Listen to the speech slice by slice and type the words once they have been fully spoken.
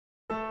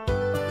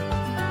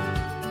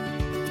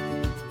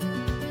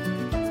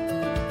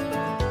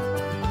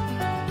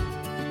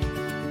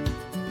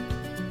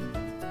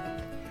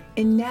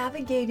In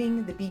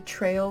navigating the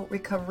betrayal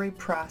recovery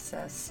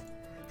process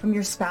from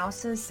your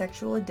spouse's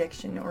sexual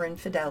addiction or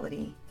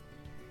infidelity,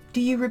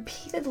 do you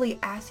repeatedly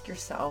ask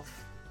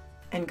yourself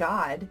and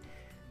God,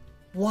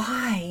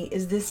 why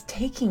is this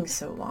taking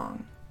so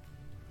long?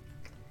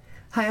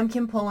 Hi, I'm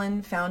Kim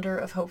Pullen, founder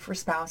of Hope for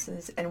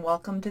Spouses, and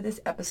welcome to this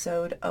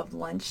episode of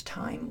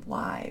Lunchtime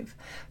Live.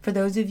 For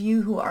those of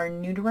you who are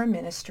new to our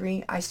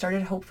ministry, I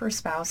started Hope for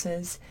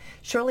Spouses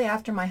shortly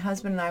after my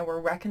husband and I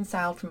were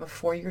reconciled from a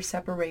 4-year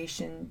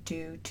separation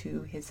due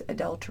to his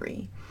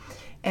adultery.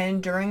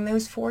 And during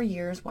those 4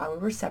 years while we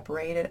were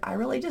separated, I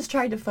really just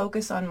tried to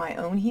focus on my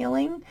own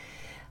healing.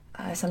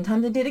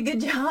 Sometimes I did a good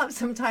job,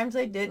 sometimes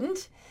I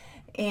didn't.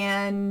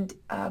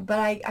 But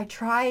I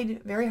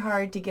tried very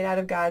hard to get out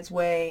of God's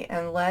way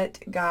and let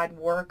God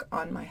work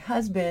on my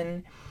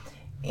husband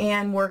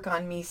and work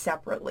on me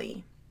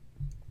separately.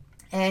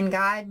 And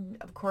God,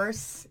 of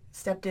course,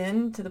 stepped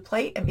in to the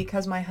plate, and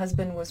because my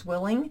husband was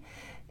willing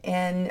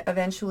and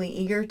eventually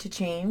eager to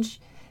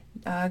change,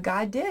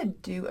 God did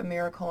do a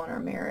miracle in our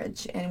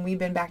marriage, and we've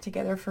been back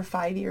together for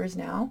 5 years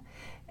now,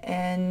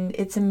 and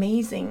it's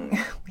amazing.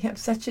 We have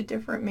such a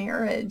different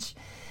marriage.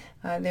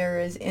 There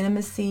is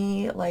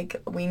intimacy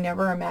like we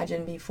never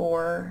imagined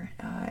before,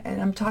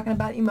 and I'm talking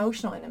about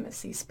emotional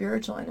intimacy,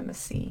 spiritual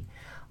intimacy,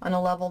 on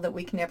a level that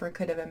we never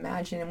could have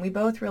imagined. And we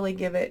both really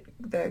give it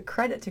the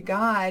credit to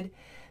God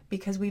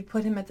because we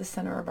put him at the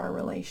center of our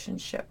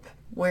relationship,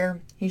 where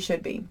he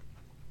should be.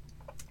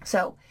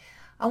 So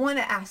I want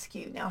to ask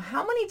you now,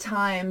 how many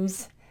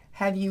times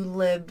have you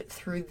lived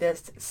through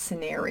this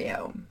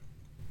scenario?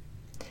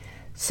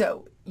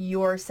 So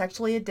your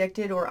sexually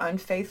addicted or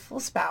unfaithful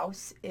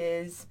spouse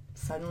is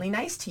suddenly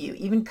nice to you,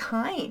 even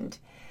kind,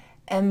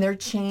 and their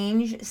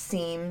change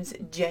seems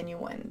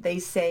genuine. They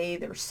say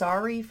they're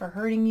sorry for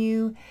hurting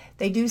you.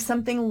 They do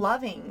something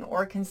loving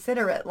or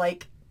considerate,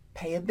 like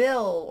pay a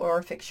bill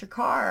or fix your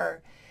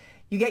car.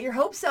 You get your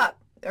hopes up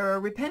or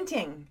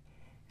repenting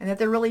and that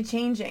they're really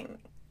changing.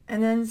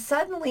 And then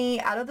suddenly,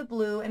 out of the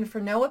blue and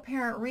for no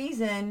apparent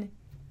reason,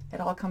 it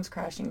all comes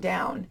crashing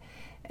down.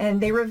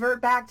 And they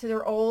revert back to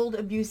their old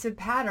abusive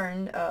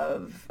pattern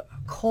of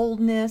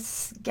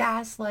coldness,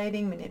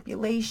 gaslighting,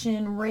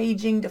 manipulation,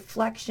 raging,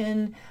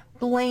 deflection,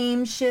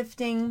 blame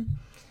shifting.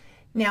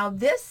 Now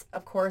this,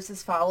 of course,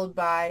 is followed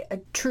by a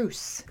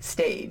truce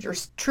stage or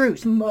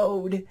truce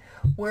mode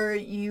where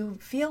you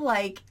feel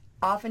like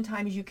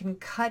oftentimes you can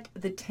cut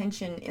the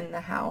tension in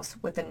the house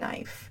with a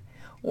knife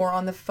or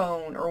on the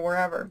phone or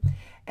wherever.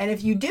 And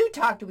if you do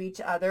talk to each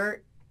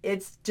other,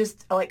 it's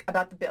just like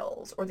about the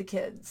bills or the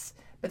kids,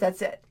 but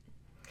that's it.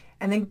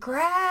 And then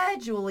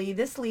gradually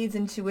this leads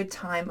into a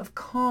time of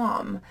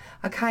calm,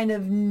 a kind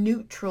of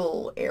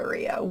neutral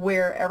area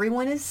where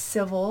everyone is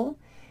civil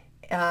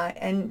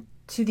and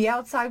to the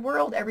outside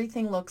world,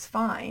 everything looks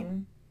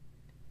fine.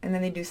 And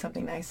then they do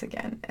something nice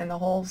again, and the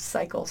whole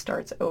cycle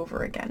starts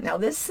over again. Now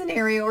this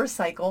scenario or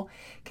cycle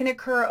can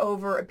occur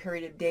over a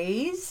period of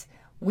days,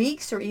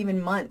 weeks, or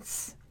even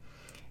months.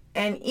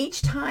 And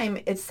each time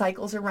it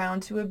cycles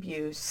around to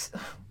abuse,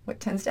 what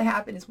tends to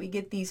happen is we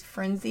get these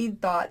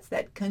frenzied thoughts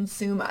that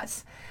consume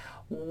us.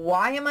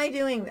 Why am I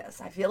doing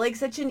this? I feel like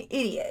such an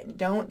idiot.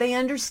 Don't they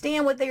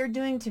understand what they are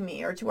doing to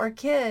me or to our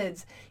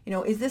kids?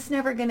 Is this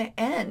never going to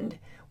end?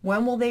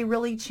 When will they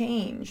really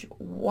change?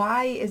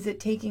 Why is it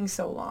taking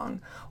so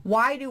long?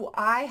 Why do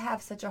I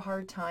have such a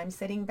hard time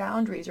setting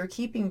boundaries or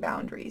keeping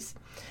boundaries?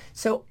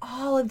 So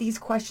all of these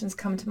questions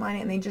come to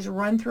mind, and they just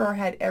run through our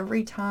head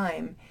every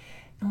time.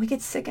 And we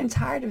get sick and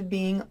tired of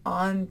being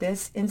on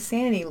this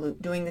insanity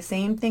loop, doing the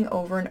same thing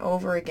over and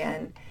over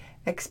again,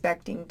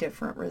 expecting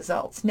different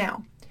results.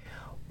 Now,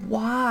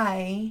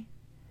 why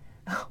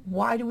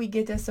do we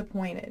get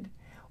disappointed?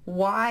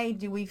 Why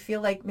do we feel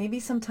like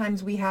maybe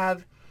sometimes we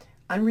have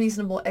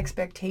unreasonable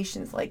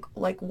expectations?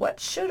 Like what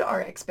should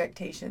our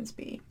expectations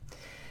be?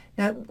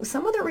 Now,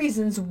 some of the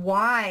reasons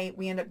why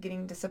we end up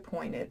getting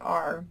disappointed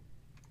are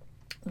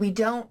we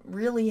don't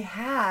really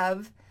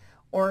have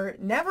or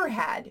never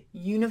had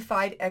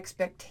unified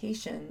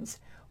expectations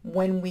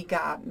when we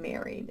got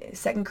married.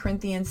 2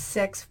 Corinthians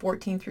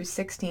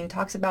 6:14-16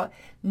 talks about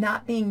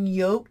not being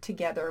yoked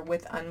together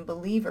with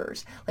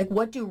unbelievers. Like,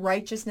 what do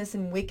righteousness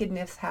and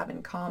wickedness have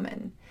in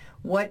common?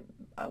 What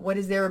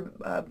is there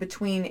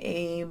between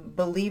a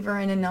believer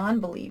and a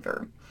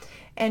non-believer?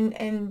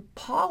 And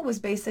Paul was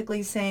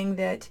basically saying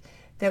that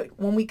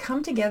when we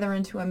come together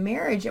into a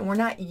marriage and we're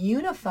not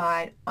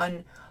unified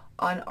on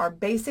our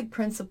basic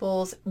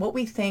principles, what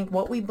we think,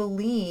 what we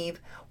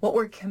believe, what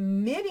we're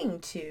committing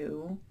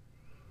to,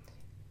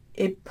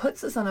 it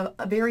puts us on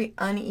a very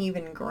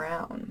uneven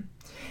ground.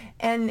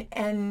 And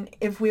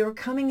if we were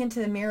coming into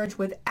the marriage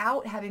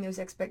without having those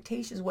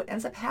expectations, what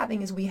ends up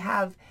happening is we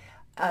have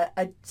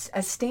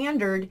a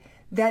standard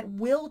that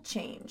will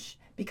change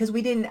because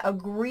we didn't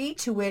agree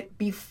to it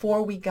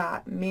before we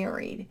got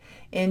married.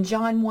 In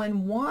John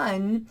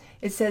 1:1,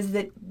 it says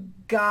that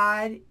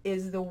God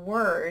is the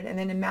Word. And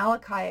then in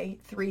Malachi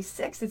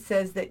 3:6, it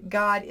says that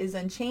God is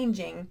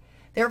unchanging.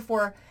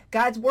 Therefore,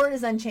 God's Word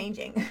is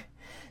unchanging.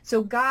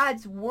 So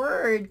God's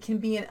word can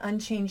be an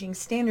unchanging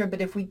standard,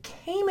 but if we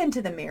came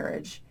into the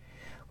marriage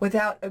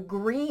without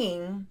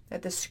agreeing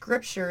that the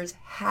scriptures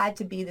had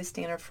to be the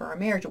standard for our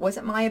marriage, it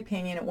wasn't my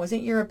opinion, it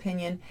wasn't your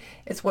opinion,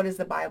 it's what does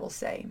the Bible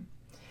say?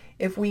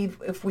 If we've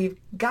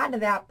gotten to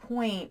that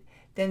point,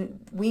 then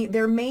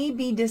there may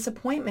be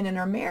disappointment in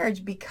our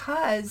marriage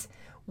because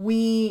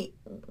we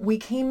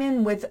came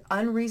in with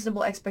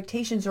unreasonable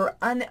expectations or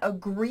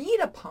unagreed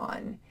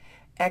upon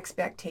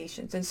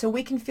expectations. And so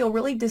we can feel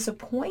really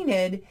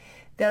disappointed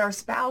that our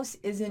spouse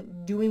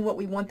isn't doing what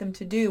we want them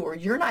to do, or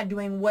you're not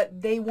doing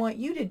what they want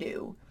you to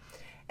do.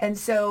 And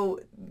so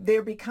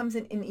there becomes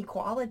an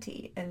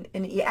inequality and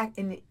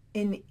an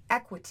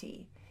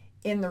inequity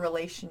in the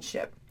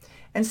relationship.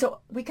 And so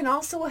we can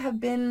also have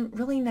been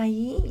really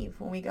naive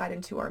when we got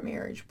into our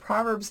marriage.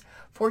 Proverbs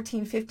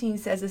 14:15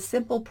 says, a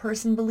simple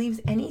person believes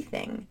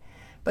anything,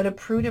 but a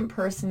prudent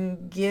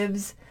person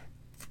gives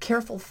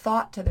careful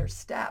thought to their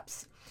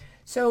steps.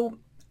 So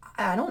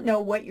I don't know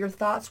what your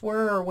thoughts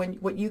were or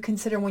what you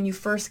consider when you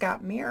first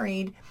got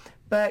married,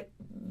 but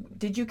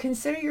did you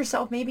consider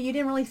yourself, maybe you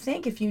didn't really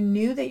think, if you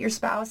knew that your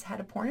spouse had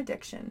a porn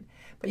addiction,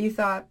 but you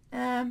thought,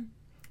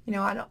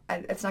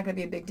 it's not going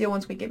to be a big deal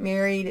once we get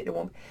married. It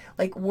won't.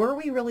 Like, were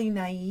we really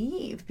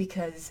naive?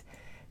 Because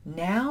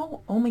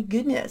now, oh my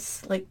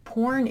goodness, like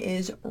porn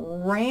is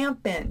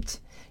rampant.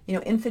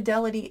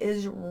 Infidelity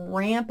is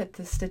rampant.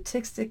 The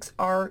statistics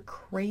are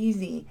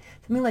crazy.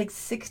 Something like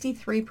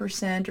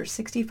 63% or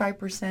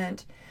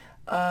 65%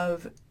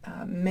 of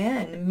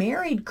men,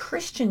 married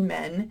Christian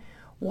men,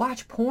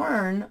 watch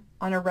porn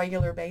on a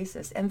regular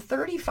basis, and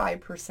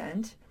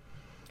 35%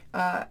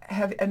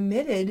 have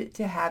admitted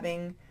to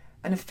having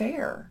an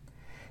affair.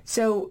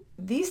 So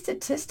these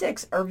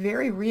statistics are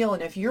very real,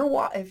 and if you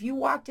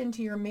walked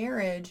into your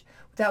marriage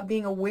without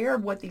being aware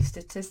of what these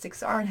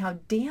statistics are and how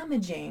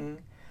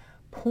damaging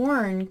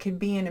porn could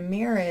be in a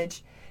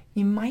marriage,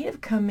 you might have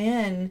come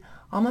in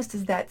almost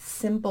as that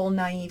simple,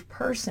 naive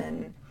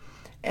person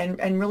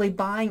and really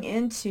buying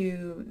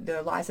into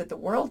the lies that the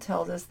world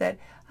tells us that,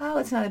 oh,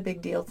 it's not a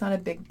big deal, it's not a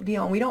big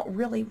deal. And we don't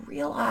really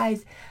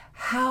realize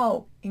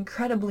how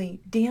incredibly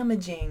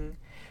damaging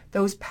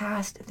those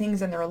past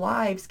things in their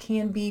lives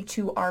can be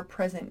to our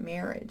present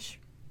marriage.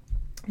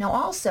 Now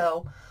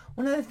also,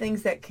 one of the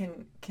things that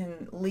can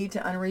lead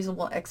to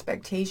unreasonable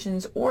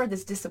expectations or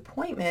this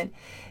disappointment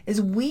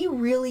is we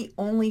really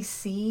only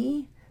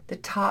see the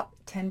top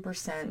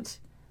 10%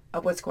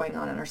 of what's going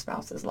on in our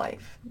spouse's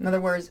life. In other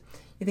words,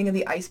 you think of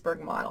the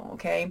iceberg model,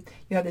 okay?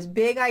 You have this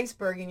big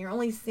iceberg and you're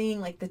only seeing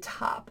like the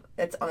top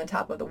that's on the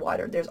top of the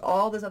water. There's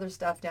all this other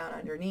stuff down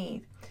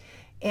underneath.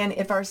 And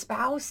if our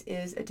spouse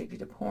is addicted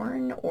to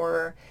porn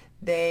or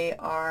they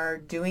are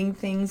doing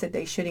things that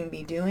they shouldn't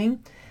be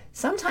doing,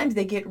 sometimes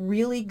they get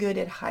really good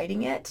at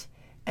hiding it,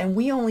 and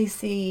we only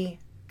see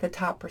the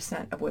top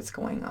percent of what's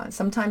going on.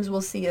 Sometimes we'll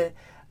see a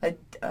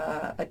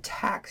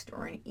text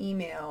or an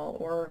email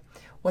or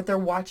what they're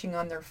watching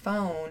on their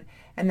phone,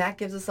 and that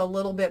gives us a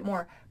little bit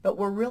more. But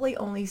we're really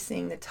only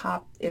seeing the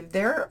top. If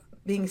they're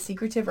being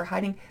secretive or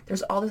hiding,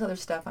 there's all this other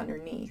stuff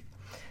underneath.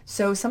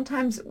 So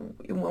sometimes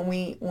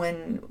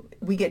when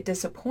we get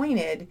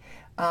disappointed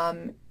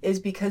is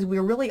because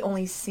we're really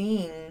only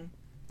seeing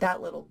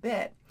that little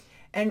bit.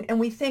 And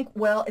we think,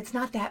 well, it's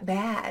not that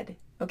bad.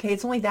 Okay,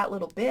 it's only that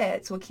little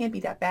bit, so it can't be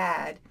that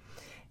bad.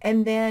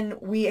 And then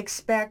we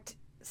expect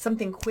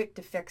something quick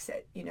to fix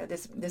it,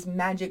 this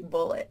magic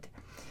bullet.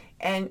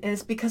 And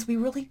it's because we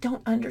really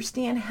don't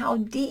understand how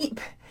deep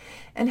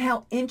and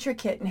how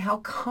intricate and how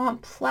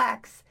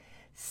complex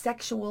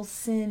sexual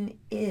sin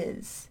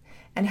is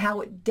and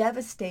how it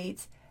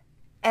devastates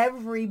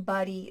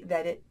everybody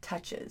that it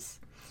touches.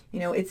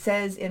 It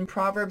says in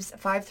Proverbs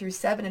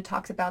 5-7, it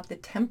talks about the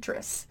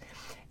temptress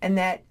and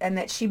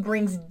that she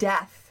brings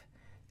death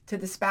to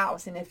the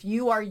spouse. And if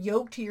you are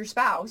yoked to your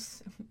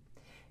spouse,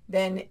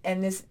 then,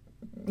 and this,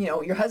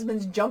 your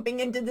husband's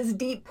jumping into this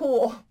deep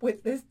pool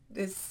with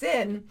this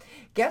sin,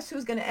 guess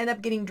who's going to end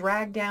up getting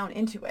dragged down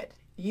into it?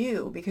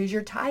 You, because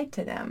you're tied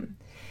to them.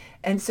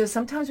 And so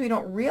sometimes we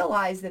don't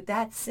realize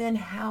that sin,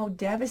 how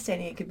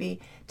devastating it could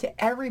be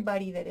to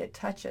everybody that it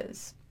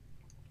touches.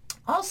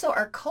 Also,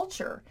 our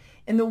culture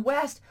in the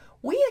West,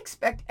 we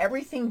expect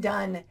everything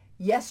done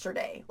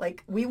yesterday.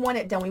 Like, we want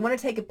it done. We want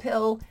to take a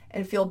pill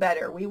and feel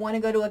better. We want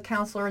to go to a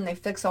counselor and they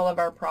fix all of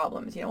our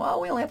problems. We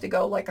only have to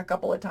go like a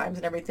couple of times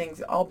and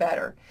everything's all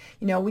better.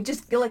 We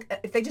just feel like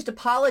if they just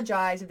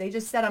apologize, if they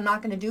just said, I'm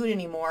not going to do it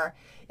anymore,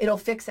 it'll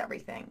fix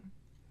everything.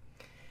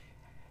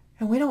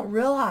 And we don't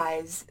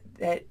realize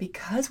that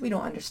because we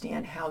don't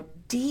understand how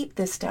deep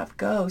this stuff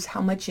goes,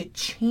 how much it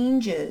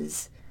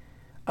changes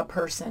a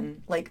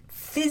person, like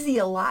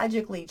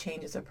physiologically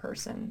changes a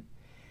person,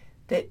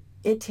 that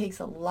it takes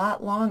a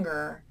lot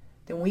longer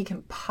than we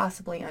can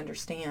possibly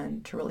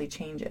understand to really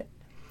change it.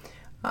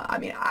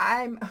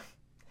 I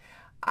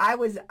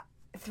was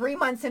 3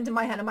 months into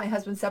my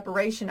husband's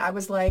separation. I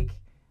was like,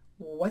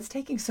 what's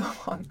taking so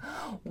long?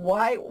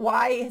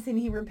 Why hasn't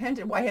he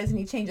repented? Why hasn't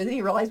he changed? Doesn't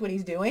he realize what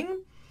he's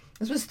doing?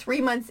 This was 3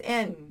 months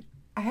in.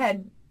 I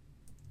had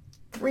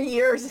 3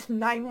 years and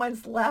 9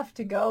 months left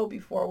to go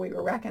before we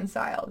were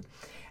reconciled.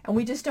 And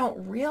we just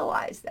don't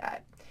realize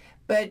that.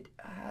 But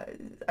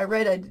I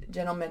read a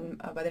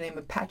gentleman by the name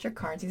of Patrick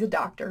Carnes. He's a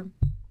doctor,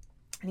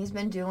 and he's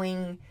been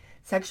doing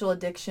sexual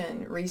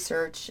addiction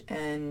research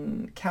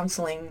and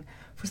counseling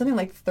for something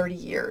like 30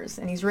 years.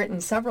 And he's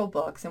written several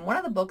books. And one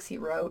of the books he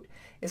wrote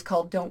is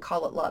called Don't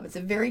Call It Love. It's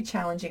a very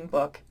challenging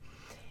book.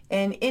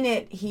 And in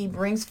it, he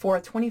brings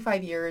forth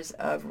 25 years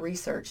of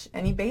research.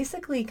 And he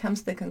basically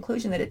comes to the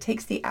conclusion that it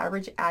takes the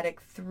average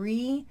addict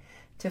 3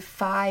 to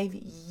 5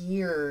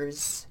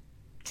 years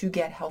to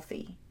get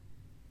healthy.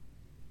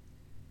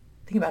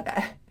 Think about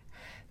that.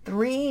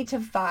 3 to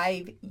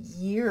 5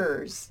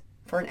 years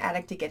for an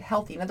addict to get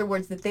healthy. In other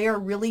words, that they are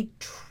really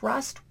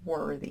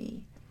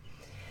trustworthy.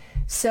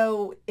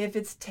 So if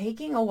it's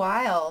taking a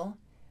while,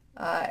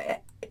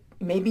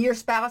 maybe your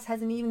spouse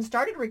hasn't even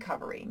started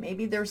recovery.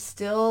 Maybe they're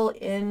still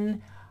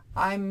in,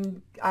 I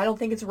don't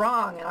think it's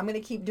wrong, and I'm going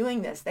to keep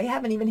doing this. They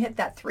haven't even hit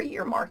that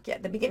 3-year mark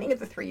yet, the beginning of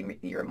the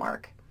 3-year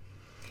mark.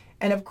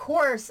 And of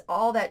course,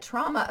 all that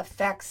trauma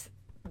affects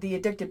the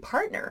addicted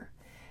partner.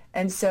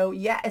 And so,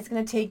 yeah, it's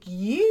going to take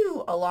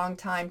you a long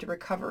time to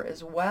recover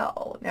as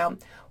well. Now,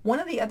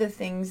 one of the other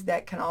things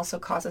that can also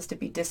cause us to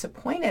be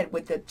disappointed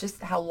with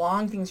just how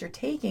long things are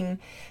taking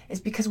is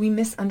because we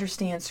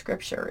misunderstand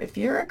Scripture. If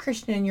you're a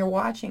Christian and you're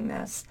watching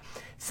this,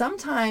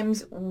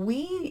 sometimes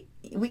we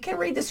can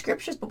read the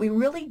Scriptures, but we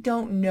really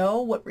don't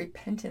know what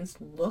repentance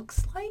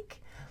looks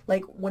like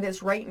when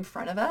it's right in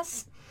front of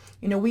us.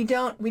 You know, we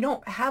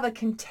don't have a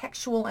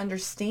contextual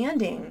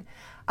understanding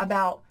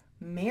about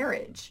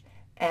marriage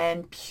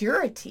and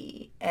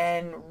purity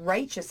and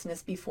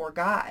righteousness before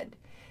God.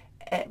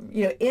 And,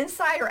 you know,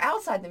 inside or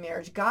outside the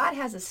marriage, God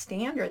has a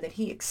standard that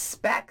he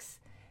expects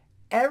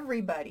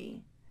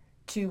everybody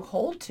to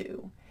hold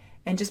to.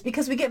 And just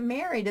because we get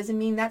married doesn't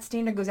mean that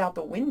standard goes out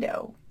the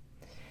window.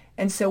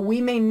 And so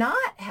we may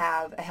not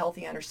have a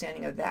healthy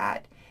understanding of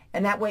that.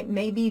 And that way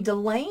may be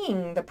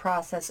delaying the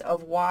process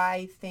of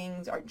why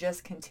things are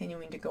just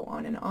continuing to go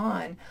on and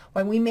on,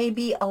 why we may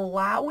be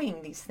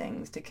allowing these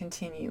things to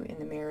continue in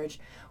the marriage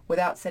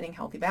without setting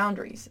healthy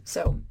boundaries.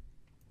 So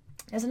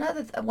there's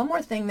one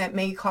more thing that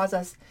may cause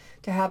us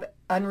to have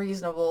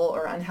unreasonable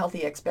or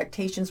unhealthy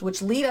expectations,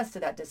 which lead us to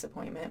that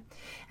disappointment.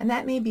 And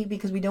that may be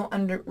because we don't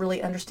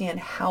really understand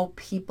how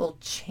people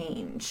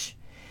change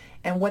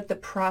and what the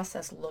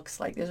process looks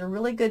like. There's a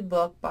really good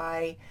book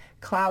by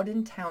Cloud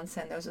and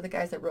Townsend. Those are the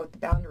guys that wrote the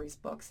Boundaries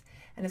books.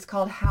 And it's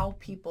called How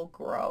People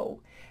Grow.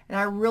 And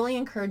I really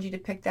encourage you to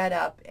pick that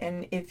up.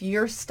 And if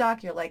you're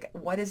stuck, you're like,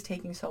 what is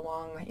taking so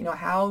long? You know,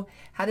 how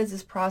does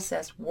this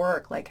process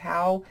work? Like,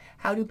 how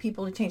do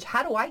people change?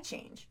 How do I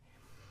change?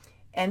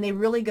 And they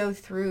really go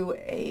through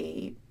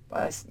a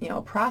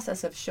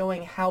process of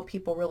showing how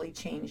people really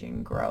change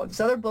and grow.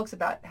 There's other books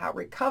about how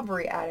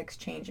recovery addicts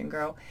change and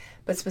grow,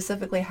 but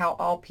specifically how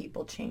all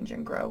people change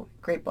and grow.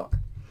 Great book.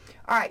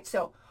 All right,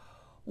 so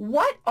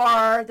what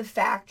are the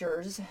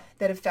factors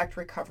that affect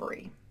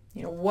recovery?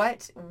 You know,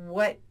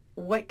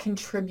 what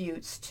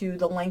contributes to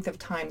the length of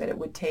time that it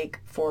would take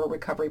for a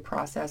recovery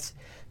process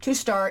to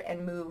start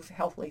and move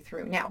healthily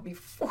through? Now,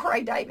 before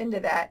I dive into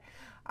that,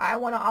 I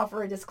want to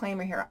offer a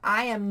disclaimer here.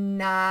 I am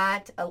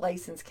not a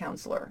licensed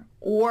counselor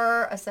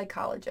or a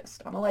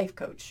psychologist. I'm a life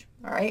coach,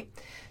 all right?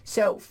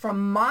 So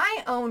from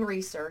my own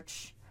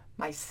research,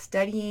 my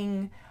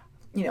studying,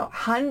 you know,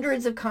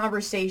 hundreds of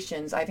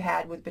conversations I've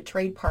had with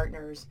betrayed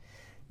partners,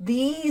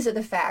 these are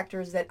the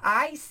factors that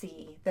I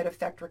see that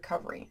affect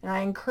recovery. And I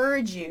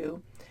encourage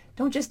you,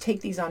 don't just take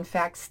these on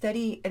facts,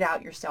 study it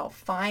out yourself.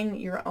 Find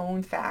your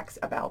own facts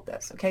about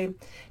this, okay?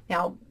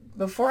 Now,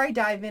 before I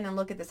dive in and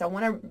look at this, I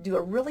want to do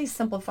a really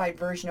simplified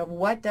version of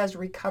what does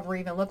recovery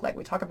even look like.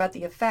 We talk about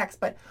the effects,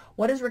 but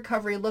what does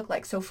recovery look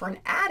like? So for an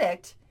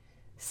addict,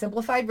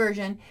 simplified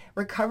version,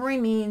 recovery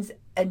means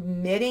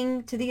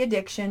admitting to the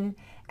addiction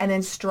and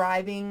then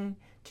striving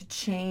to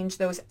change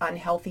those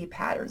unhealthy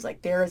patterns.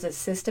 Like there is a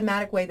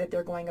systematic way that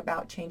they're going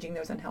about changing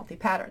those unhealthy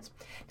patterns.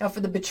 Now for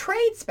the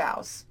betrayed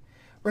spouse,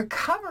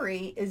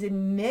 recovery is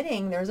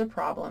admitting there's a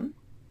problem.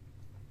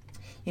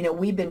 You know,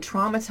 we've been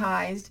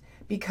traumatized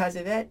because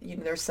of it. You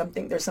know, there's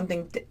something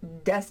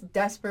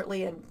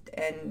desperately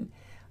and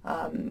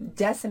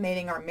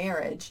decimating our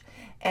marriage.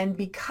 And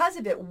because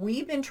of it,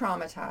 we've been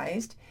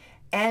traumatized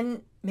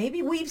and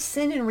maybe we've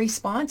sinned in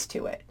response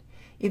to it.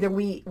 Either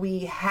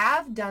we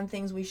have done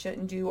things we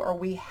shouldn't do or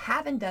we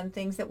haven't done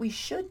things that we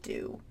should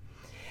do.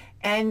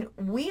 And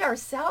we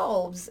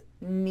ourselves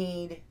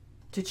need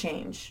to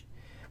change.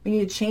 We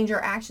need to change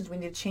our actions. We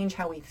need to change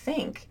how we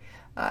think.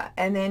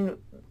 And then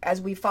as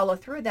we follow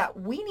through that,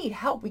 we need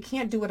help. We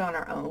can't do it on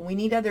our own. We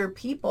need other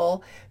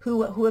people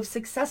who have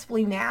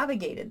successfully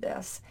navigated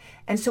this.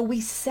 And so we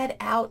set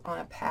out on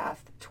a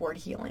path toward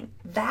healing.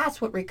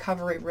 That's what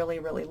recovery really,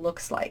 really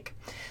looks like.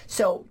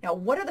 So now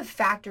what are the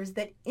factors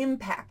that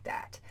impact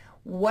that?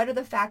 What are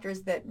the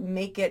factors that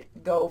make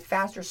it go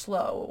fast or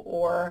slow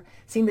or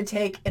seem to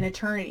take an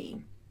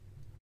eternity?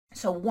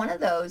 So one of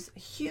those, a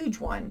huge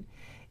one,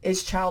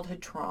 is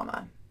childhood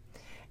trauma.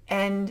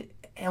 And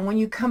And when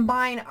you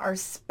combine our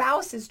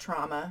spouse's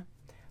trauma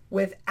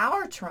with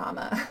our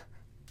trauma,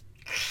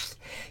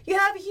 you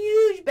have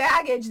huge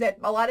baggage that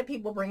a lot of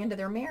people bring into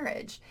their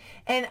marriage.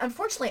 And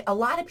unfortunately, a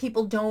lot of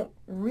people don't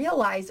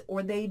realize,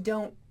 or they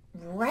don't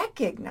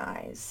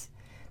recognize,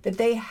 that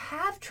they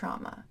have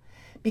trauma,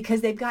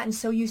 because they've gotten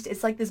so used to,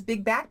 it's like this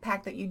big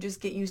backpack that you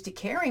just get used to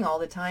carrying all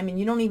the time, and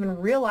you don't even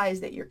realize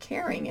that you're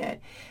carrying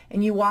it,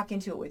 and you walk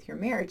into it with your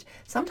marriage.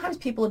 Sometimes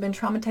people have been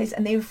traumatized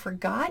and they've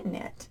forgotten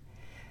it,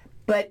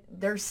 but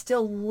they're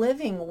still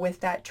living with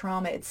that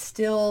trauma. It's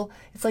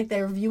like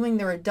they're viewing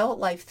their adult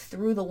life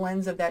through the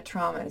lens of that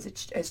trauma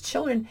as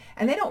children,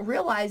 and they don't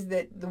realize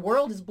that the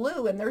world is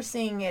blue and they're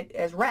seeing it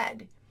as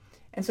red.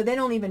 And so they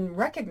don't even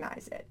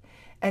recognize it.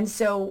 And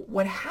so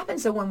what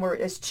happens when we're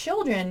as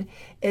children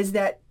is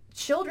that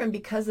children,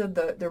 because of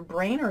their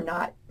brain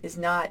is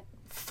not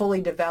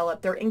fully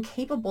developed, they're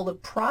incapable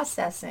of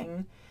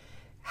processing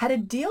how to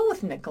deal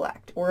with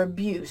neglect or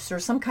abuse or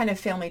some kind of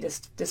family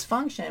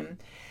dysfunction.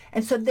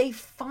 And so they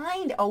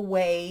find a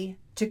way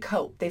to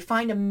cope. They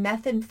find a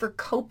method for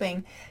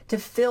coping to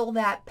fill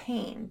that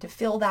pain, to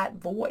fill that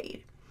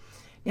void.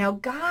 Now,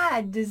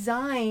 God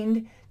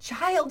designed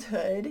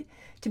childhood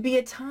to be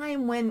a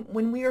time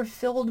when we are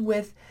filled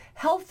with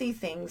healthy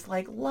things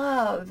like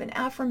love and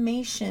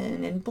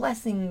affirmation and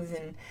blessings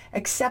and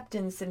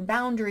acceptance and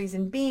boundaries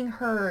and being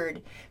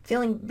heard,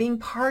 being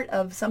part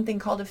of something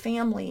called a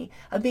family,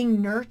 of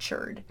being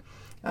nurtured.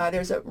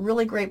 There's a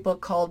really great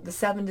book called The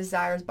 7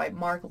 Desires by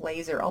Mark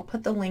Laser. I'll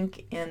put the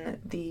link in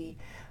the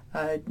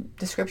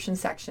description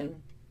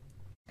section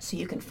so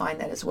you can find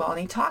that as well. And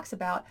he talks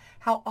about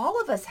how all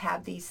of us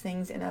have these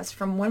things in us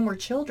from when we're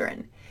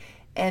children,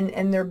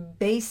 and they're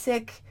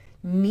basic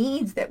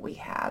needs that we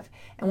have.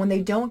 And when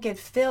they don't get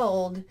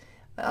filled,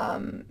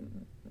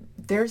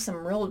 there's some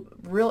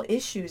real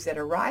issues that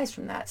arise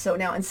from that. So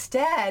now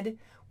instead,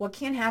 what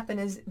can happen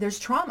is there's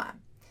trauma.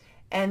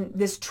 And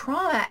this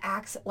trauma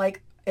acts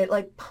like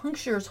it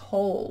punctures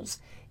holes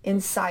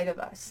inside of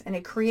us, and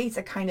it creates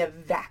a kind of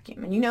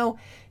vacuum. And if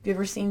you've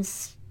ever seen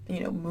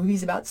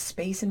movies about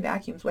space and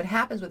vacuums, what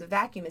happens with a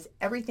vacuum is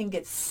everything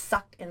gets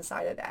sucked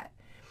inside of that.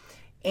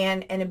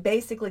 And it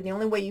basically, the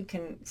only way you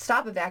can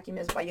stop a vacuum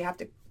is by you have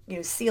to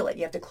seal it.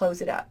 You have to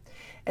close it up.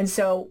 And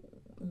so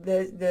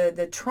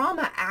the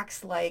trauma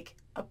acts like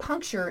a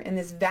puncture in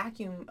this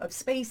vacuum of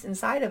space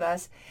inside of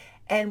us.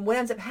 And what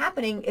ends up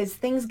happening is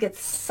things get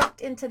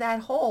sucked into that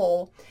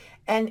hole.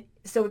 And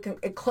so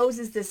it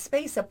closes this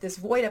space up, this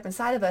void up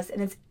inside of us.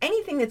 And it's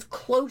anything that's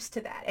close to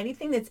that,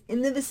 anything that's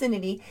in the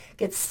vicinity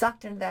gets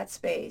sucked into that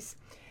space.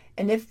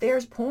 And if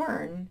there's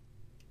porn,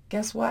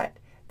 guess what?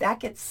 That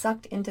gets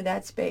sucked into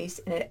that space,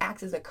 and it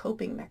acts as a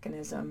coping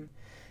mechanism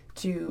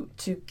to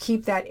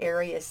keep that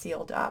area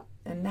sealed up.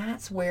 And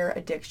that's where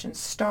addiction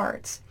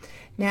starts.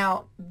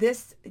 Now,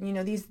 this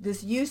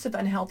use of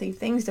unhealthy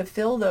things to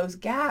fill those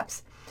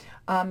gaps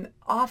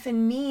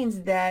often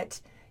means that,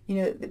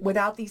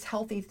 without these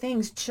healthy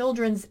things,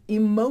 children's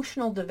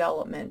emotional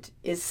development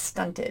is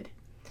stunted.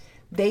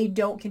 They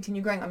don't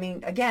continue growing. I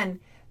mean, again,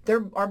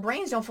 our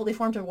brains don't fully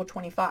form until we're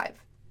 25.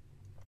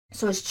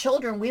 So as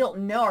children, we don't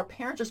know. Our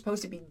parents are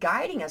supposed to be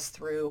guiding us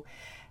through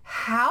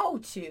how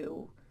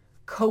to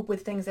cope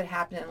with things that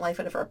happen in life.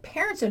 And if our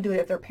parents don't do it,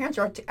 if their parents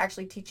are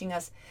actually teaching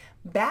us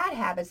bad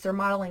habits, they're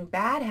modeling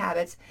bad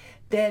habits,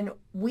 then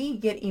we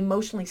get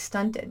emotionally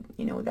stunted.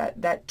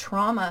 That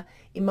trauma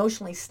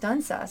emotionally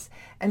stunts us.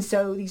 And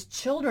so these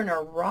children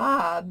are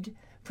robbed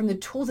from the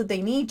tools that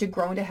they need to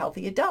grow into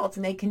healthy adults.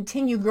 And they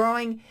continue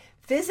growing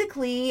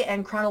physically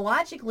and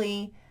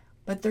chronologically,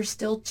 but they're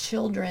still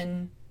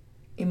children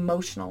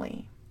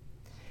emotionally.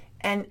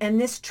 And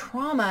this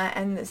trauma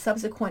and the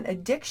subsequent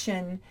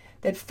addiction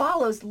that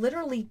follows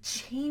literally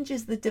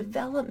changes the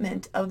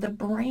development of the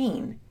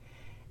brain.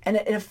 And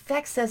it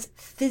affects us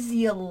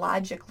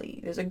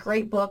physiologically. There's a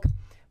great book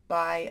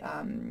by,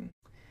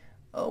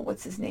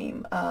 what's his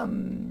name?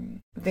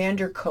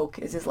 Vander Kolk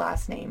is his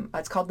last name.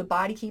 It's called The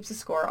Body Keeps the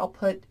Score. I'll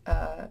put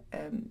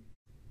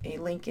a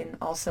link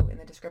also in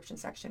the description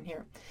section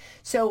here.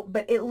 So,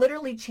 but it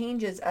literally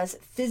changes us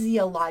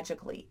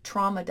physiologically.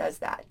 Trauma does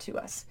that to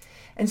us.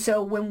 And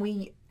so when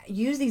we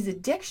use these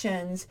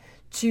addictions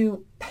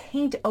to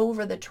paint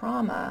over the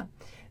trauma,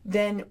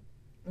 then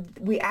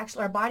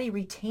our body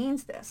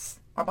retains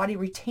this. Our body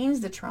retains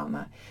the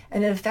trauma,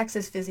 and it affects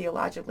us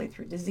physiologically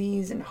through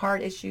disease and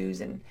heart issues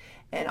and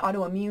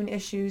autoimmune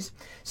issues.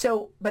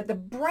 So, but the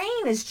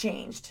brain is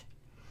changed,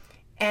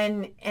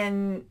 and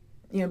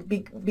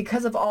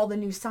because of all the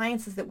new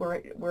sciences that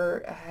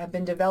have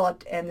been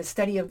developed and the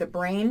study of the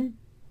brain,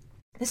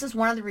 this is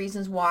one of the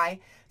reasons why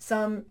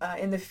some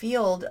in the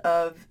field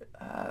of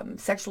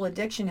sexual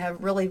addiction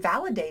have really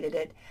validated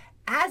it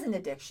as an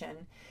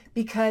addiction,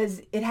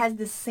 because it has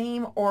the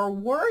same or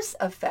worse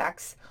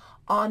effects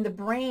on the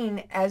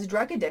brain as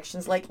drug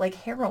addictions like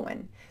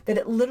heroin, that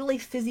it literally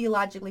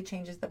physiologically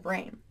changes the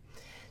brain.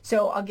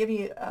 So I'll give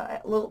you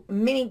a little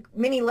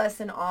mini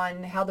lesson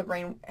on how the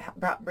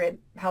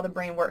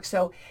brain works.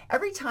 So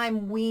every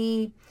time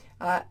we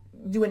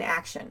do an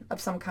action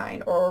of some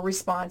kind or a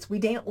response, we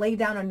lay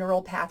down a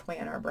neural pathway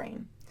in our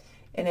brain.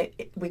 And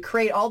we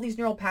create all these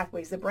neural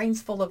pathways. The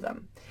brain's full of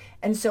them.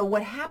 And so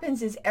what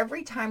happens is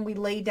every time we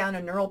lay down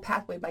a neural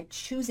pathway by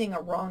choosing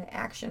a wrong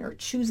action or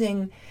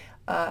choosing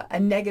a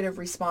negative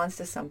response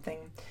to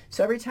something.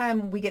 So every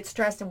time we get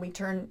stressed and we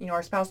turn,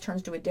 our spouse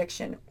turns to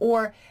addiction,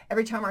 or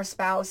every time our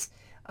spouse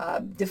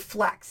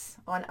deflects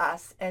on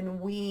us and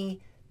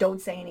we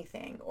don't say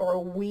anything,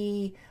 or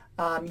we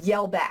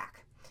yell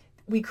back,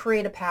 we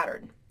create a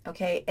pattern.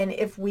 Okay, and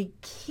if we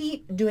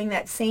keep doing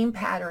that same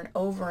pattern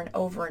over and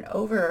over and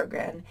over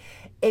again,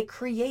 it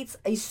creates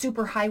a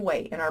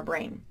superhighway in our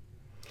brain.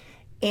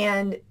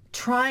 And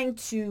trying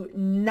to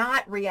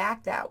not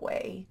react that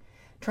way,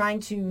 trying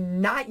to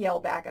not yell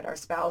back at our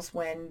spouse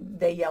when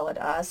they yell at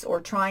us,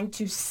 or trying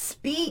to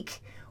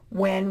speak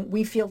when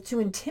we feel too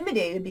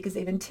intimidated because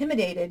they've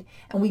intimidated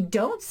and we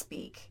don't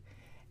speak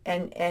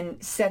and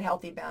set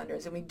healthy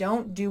boundaries and we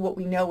don't do what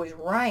we know is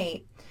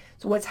right.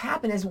 So what's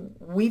happened is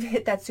we've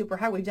hit that super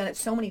high. We've done it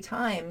so many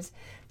times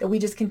that we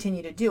just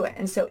continue to do it.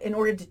 And so in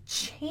order to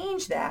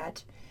change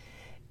that,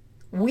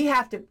 we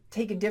have to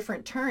take a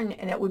different turn,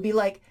 and it would be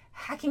like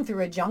hacking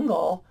through a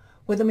jungle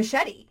with a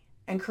machete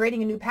and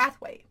creating a new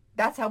pathway.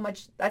 That's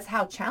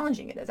how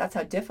challenging it is. That's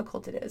how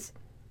difficult it is.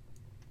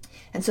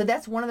 And so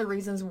that's one of the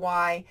reasons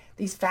why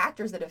these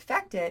factors that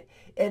affect it,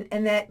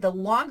 and that the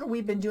longer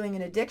we've been doing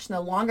an addiction,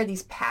 the longer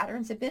these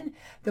patterns have been,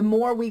 the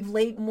more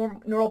more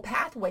neural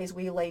pathways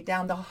we lay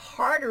down, the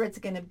harder it's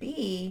going to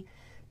be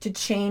to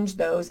change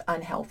those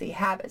unhealthy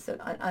habits, those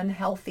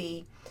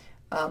unhealthy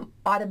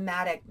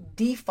automatic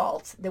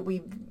defaults that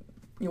we've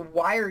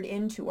wired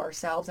into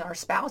ourselves and our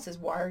spouse is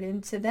wired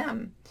into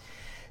them.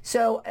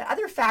 So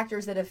other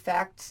factors that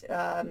affect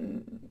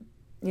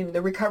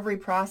the recovery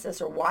process,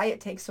 or why it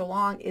takes so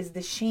long, is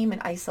the shame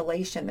and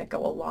isolation that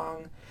go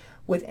along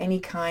with any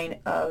kind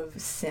of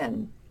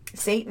sin.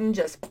 Satan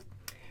just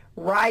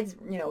rides,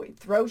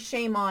 throws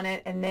shame on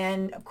it. And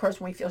then, of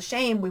course, when we feel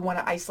shame, we want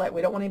to isolate.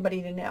 We don't want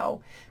anybody to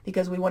know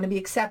because we want to be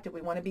accepted.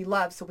 We want to be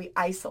loved. So we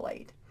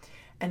isolate.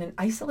 And an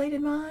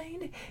isolated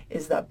mind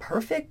is the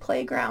perfect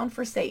playground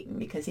for Satan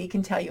because he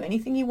can tell you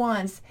anything he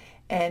wants,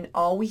 and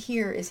all we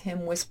hear is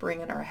him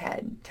whispering in our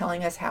head,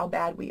 telling us how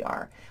bad we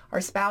are.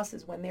 Our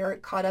spouses, when they're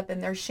caught up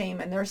in their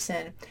shame and their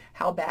sin,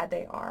 how bad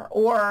they are.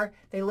 Or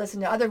they listen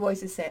to other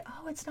voices say,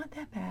 oh, it's not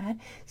that bad.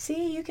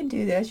 See, you can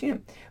do this.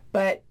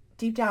 But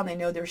deep down they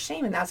know their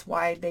shame, and that's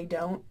why they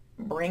don't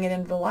bring it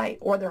into the light.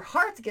 Or their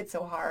hearts get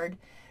so hard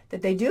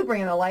that they do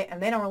bring in the light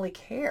and they don't really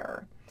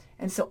care.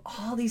 And so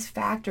all these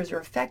factors are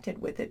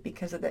affected with it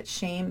because of that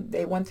shame.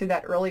 They went through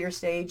that earlier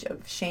stage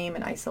of shame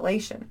and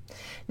isolation.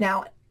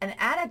 Now, an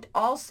addict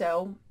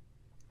also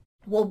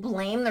will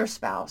blame their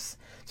spouse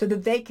so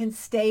that they can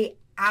stay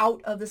out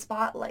of the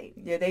spotlight.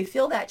 They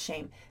feel that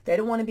shame. They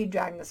don't want to be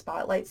dragged in the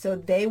spotlight, so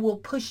they will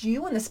push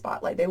you in the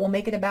spotlight. They will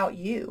make it about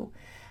you.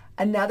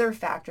 Another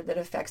factor that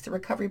affects the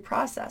recovery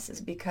process is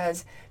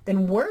because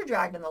then we're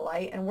dragged in the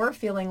light and we're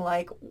feeling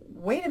like,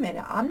 wait a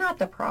minute, I'm not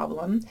the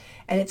problem.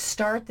 And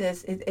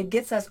it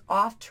gets us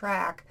off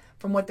track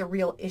from what the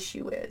real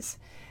issue is.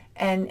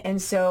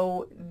 And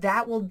so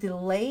that will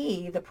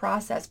delay the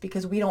process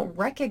because we don't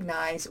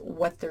recognize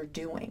what they're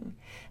doing.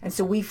 And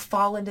so we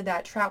fall into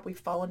that trap, we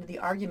fall into the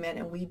argument,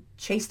 and we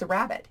chase the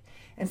rabbit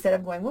instead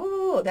of going,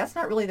 whoa, that's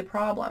not really the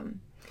problem.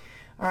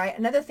 All right,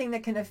 another thing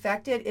that can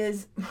affect it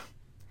is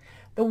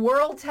the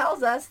world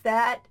tells us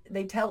that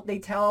they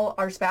tell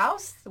our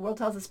spouse, the world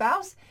tells the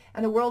spouse,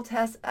 and the world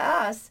tells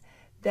us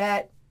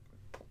that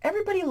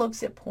everybody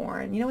looks at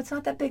porn. It's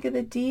not that big of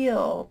a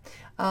deal.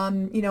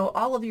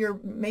 All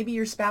of maybe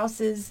your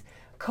spouse's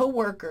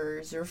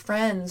coworkers or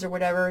friends or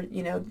whatever,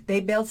 they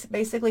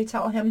basically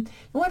tell him,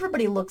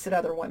 everybody looks at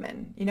other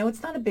women.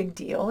 It's not a big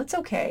deal. It's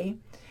okay.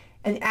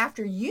 And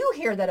after you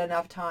hear that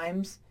enough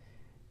times,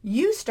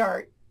 you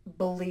start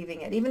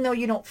believing it. Even though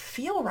you don't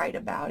feel right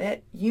about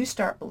it, you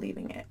start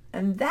believing it.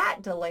 And that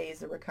delays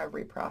the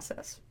recovery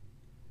process.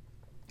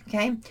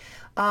 Okay?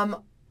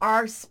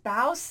 Our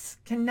spouse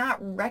cannot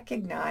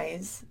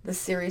recognize the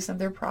seriousness of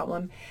their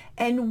problem,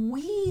 and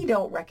we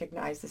don't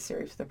recognize the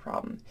seriousness of the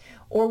problem.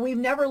 Or we've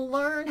never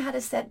learned how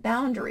to set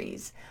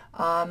boundaries.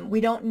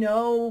 We don't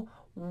know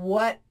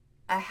what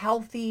a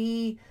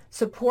healthy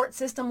support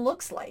system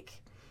looks like.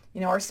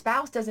 Our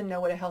spouse doesn't know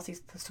what a healthy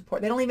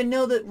support. They don't even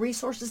know the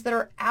resources that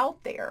are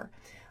out there.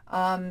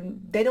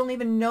 They don't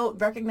even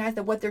recognize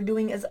that what they're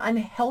doing is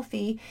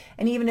unhealthy.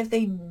 And even if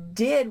they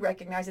did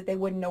recognize it, they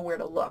wouldn't know where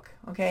to look.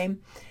 Okay.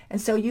 And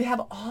so you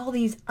have all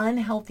these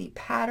unhealthy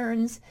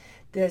patterns,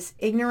 this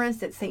ignorance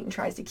that Satan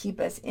tries to keep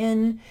us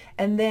in.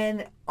 And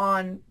then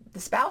on the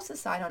spouse's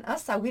side, on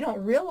us side, we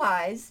don't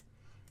realize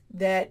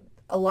that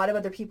a lot of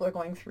other people are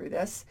going through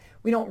this.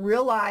 We don't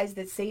realize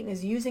that Satan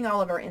is using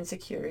all of our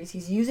insecurities.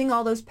 He's using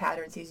all those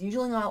patterns. He's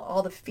using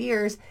all the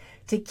fears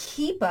to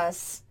keep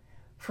us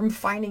from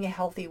finding a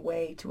healthy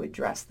way to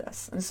address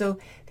this. And so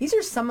these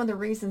are some of the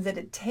reasons that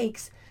it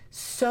takes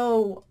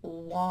so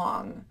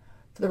long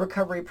for the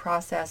recovery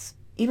process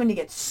even to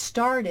get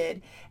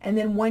started. And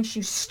then once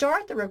you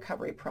start the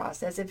recovery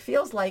process, it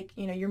feels like,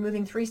 you're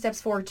moving 3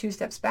 steps forward, 2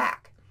 steps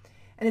back.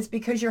 And it's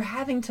because you're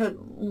having to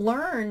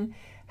learn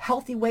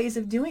healthy ways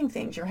of doing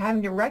things. You're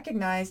having to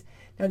recognize,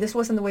 no, this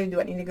wasn't the way to do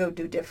it. I need to go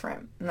do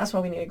different. And that's why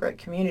we need a great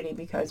community,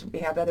 because we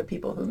have other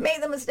people who've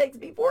made the mistakes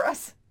before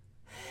us.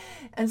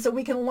 And so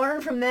we can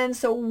learn from them,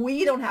 so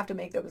we don't have to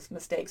make those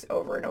mistakes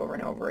over and over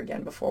and over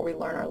again before we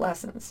learn our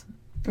lessons.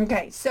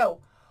 Okay, so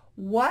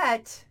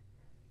what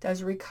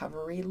does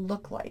recovery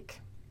look like?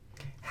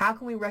 How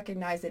can we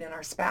recognize it in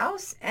our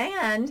spouse,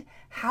 and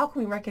how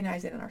can we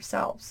recognize it in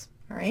ourselves?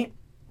 All right.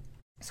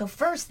 So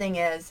first thing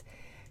is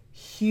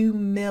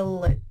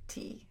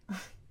humility.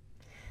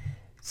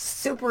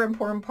 Super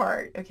important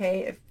part. Okay.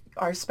 If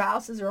our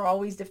spouses are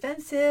always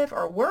defensive,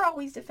 or we're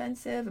always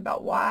defensive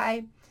about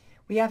why,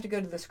 we have to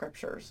go to the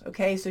scriptures.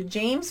 Okay. So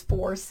James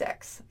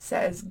 4:6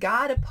 says,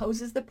 God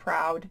opposes the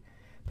proud,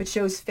 but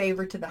shows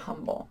favor to the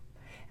humble.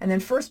 And then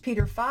 1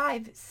 Peter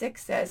 5:6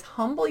 says,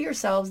 humble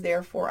yourselves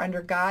therefore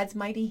under God's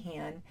mighty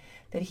hand,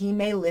 that he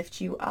may lift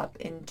you up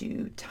in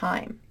due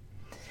time.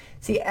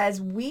 See, as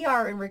we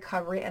are in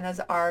recovery and as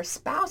our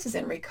spouse is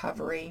in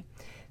recovery,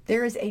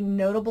 there is a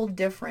notable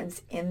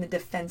difference in the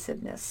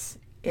defensiveness.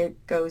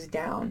 It goes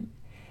down.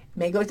 It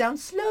may go down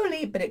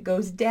slowly, but it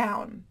goes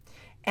down.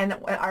 And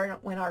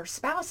when our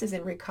spouse is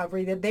in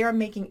recovery, that they are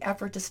making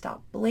effort to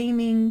stop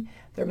blaming,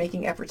 they're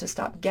making effort to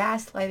stop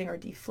gaslighting or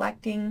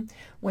deflecting.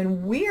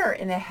 When we're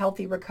in a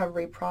healthy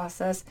recovery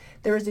process,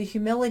 there is a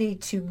humility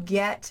to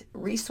get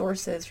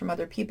resources from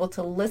other people,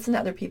 to listen to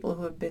other people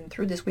who have been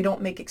through this. We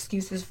don't make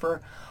excuses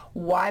for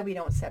why we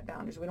don't set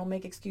boundaries. We don't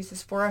make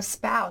excuses for our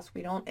spouse.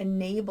 We don't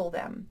enable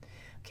them.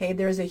 Okay,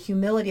 there's a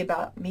humility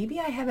about, maybe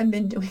I haven't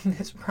been doing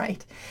this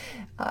right.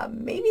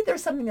 Maybe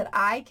there's something that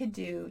I could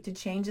do to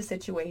change the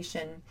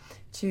situation,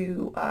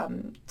 to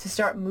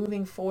start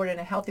moving forward in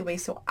a healthy way,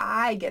 so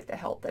I get the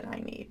help that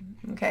I need.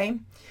 Okay,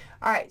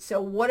 all right.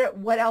 So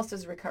what else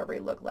does recovery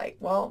look like?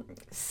 Well,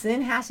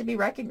 sin has to be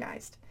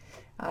recognized.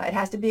 It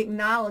has to be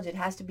acknowledged. It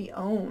has to be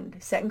owned.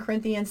 2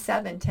 Corinthians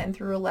 7:10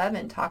 through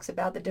 11 talks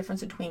about the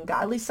difference between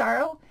godly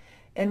sorrow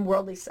and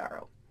worldly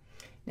sorrow.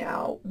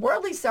 Now,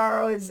 worldly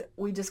sorrow is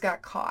we just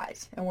got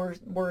caught, and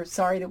we're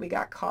sorry that we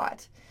got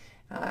caught.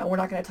 We're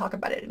not going to talk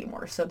about it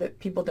anymore so that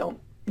people don't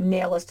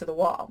nail us to the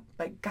wall.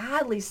 But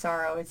godly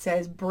sorrow, it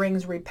says,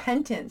 brings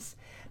repentance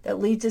that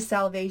leads to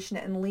salvation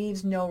and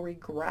leaves no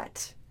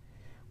regret.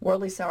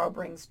 Worldly sorrow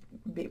brings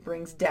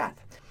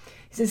death.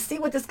 He says, see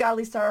what this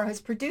godly sorrow has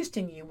produced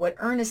in you, what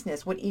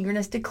earnestness, what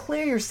eagerness to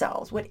clear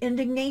yourselves, what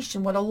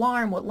indignation, what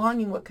alarm, what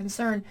longing, what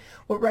concern,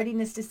 what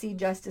readiness to see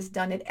justice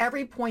done. At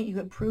every point you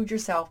have proved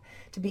yourself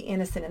to be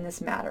innocent in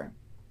this matter.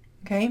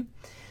 Okay?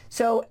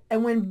 So,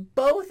 and when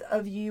both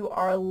of you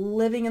are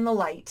living in the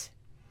light,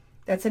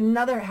 that's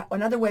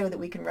another way that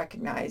we can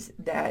recognize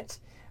that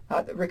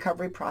the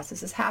recovery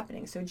process is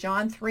happening. So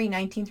John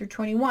 3:19 through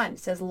 21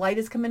 says, light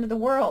has come into the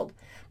world,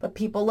 but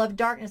people love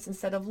darkness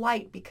instead of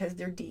light because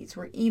their deeds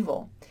were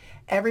evil.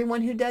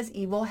 Everyone who does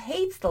evil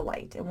hates the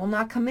light and will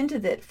not come into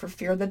it for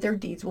fear that their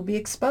deeds will be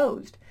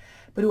exposed.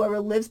 But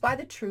whoever lives by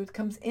the truth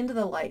comes into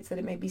the light so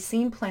that it may be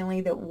seen plainly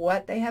that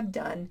what they have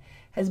done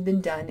has been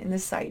done in the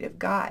sight of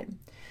God.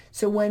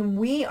 So when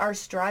we are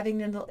striving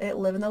to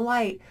live in the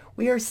light,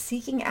 we are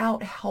seeking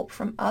out help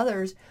from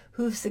others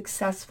who've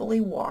successfully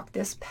walked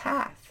this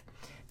path.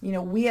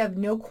 We have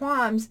no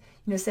qualms,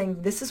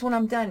 saying, this is what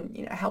I'm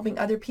done, helping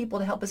other people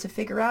to help us to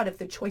figure out if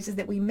the choices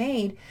that we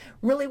made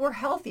really were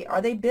healthy. Are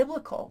they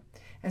biblical?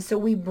 And so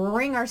we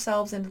bring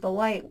ourselves into the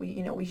light.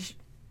 We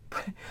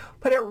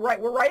put it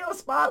right. We're right on the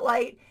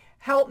spotlight.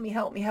 Help me,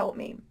 help me, help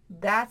me.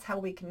 That's how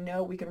we can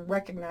know, we can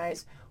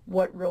recognize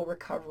what real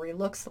recovery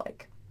looks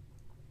like.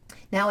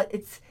 Now,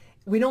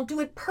 we don't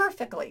do it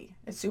perfectly.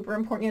 It's super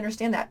important to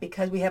understand that,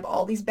 because we have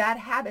all these bad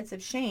habits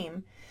of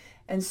shame.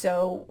 And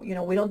so,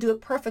 we don't do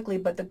it perfectly,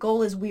 but the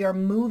goal is we are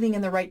moving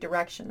in the right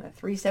direction.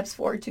 3 steps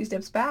forward, 2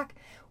 steps back.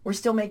 We're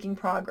still making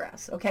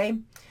progress, okay?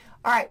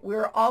 All right,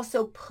 we're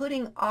also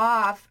putting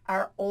off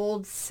our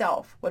old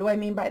self. What do I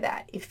mean by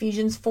that?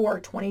 Ephesians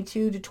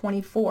 4:22 to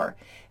 24.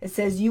 It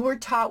says, you were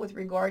taught with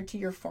regard to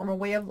your former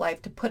way of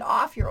life to put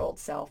off your old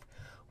self,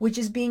 which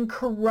is being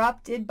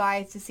corrupted by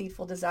its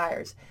deceitful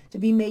desires, to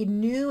be made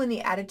new in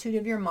the attitude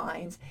of your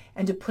minds,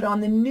 and to put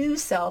on the new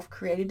self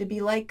created to be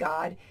like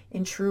God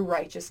in true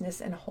righteousness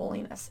and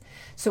holiness.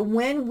 So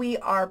when we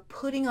are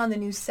putting on the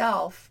new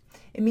self,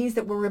 it means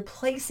that we're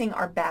replacing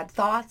our bad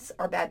thoughts,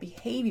 our bad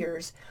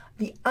behaviors,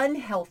 the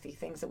unhealthy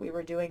things that we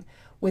were doing,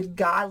 with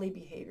godly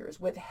behaviors,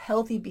 with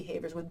healthy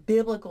behaviors, with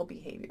biblical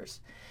behaviors.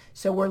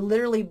 So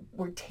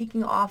we're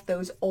taking off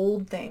those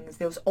old things,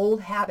 those old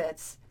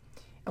habits,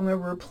 and we're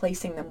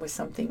replacing them with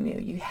something new.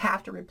 You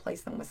have to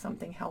replace them with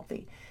something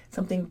healthy,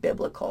 something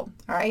biblical.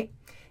 All right.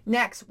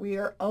 Next, we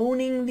are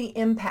owning the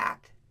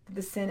impact that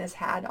the sin has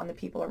had on the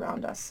people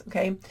around us.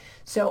 Okay.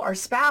 So our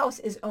spouse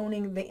is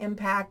owning the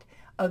impact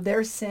of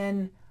their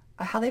sin,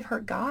 how they've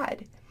hurt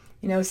God.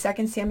 2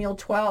 Samuel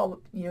 12,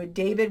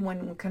 David,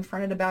 when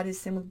confronted about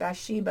his sin with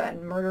Bathsheba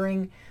and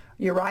murdering,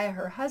 Uriah,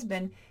 her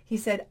husband, he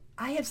said,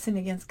 I have sinned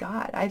against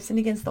God. I have sinned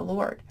against the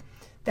Lord.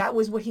 That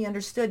was what he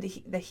understood,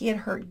 that he had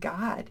hurt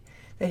God,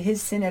 that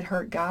his sin had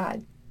hurt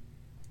God.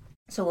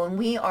 So when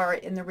we are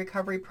in the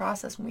recovery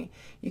process,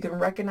 you can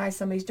recognize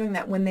somebody's doing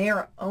that, when they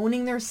are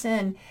owning their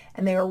sin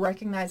and they are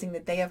recognizing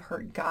that they have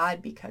hurt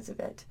God because of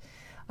it.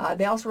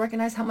 They also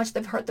recognize how much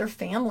they've hurt their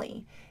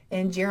family.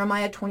 In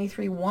Jeremiah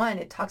 23:1,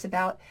 it talks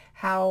about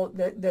how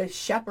the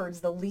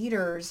shepherds, the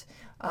leaders,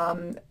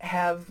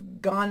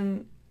 have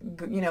gone,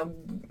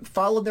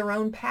 followed their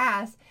own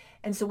path.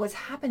 And so what's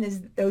happened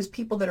is those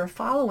people that are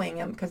following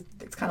him, because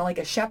it's kind of like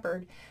a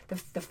shepherd,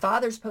 the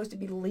father's supposed to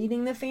be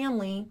leading the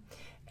family.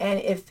 And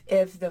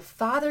if the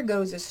father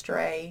goes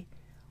astray,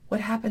 what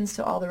happens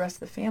to all the rest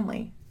of the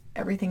family?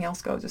 Everything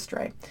else goes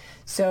astray.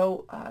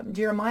 So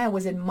Jeremiah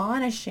was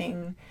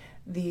admonishing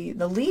the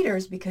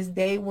leaders because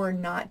they were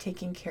not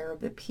taking care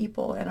of the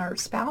people. And our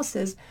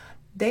spouses,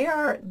 they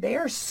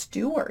are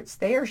stewards.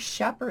 They are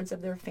shepherds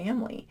of their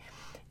family.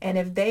 And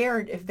if they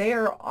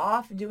are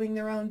off doing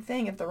their own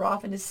thing, if they're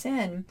off into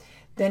sin,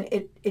 then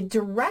it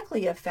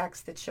directly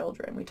affects the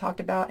children. We talked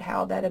about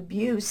how that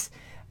abuse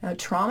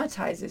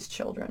traumatizes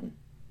children.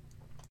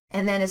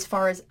 And then as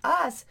far as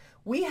us,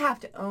 we have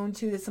to own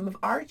too that some of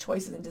our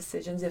choices and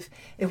decisions,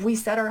 if we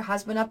set our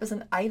husband up as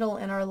an idol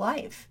in our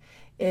life,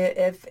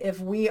 if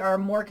we are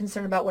more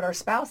concerned about what our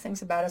spouse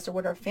thinks about us or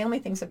what our family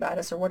thinks about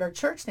us or what our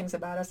church thinks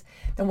about us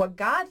than what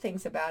God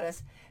thinks about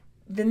us,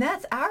 then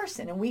that's our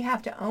sin, and we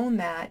have to own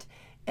that.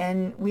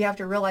 And we have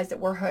to realize that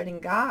we're hurting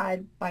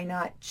God by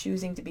not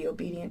choosing to be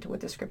obedient to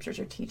what the scriptures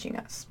are teaching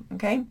us,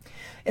 okay?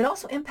 It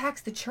also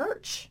impacts the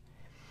church.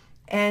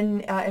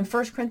 And in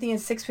 1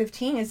 Corinthians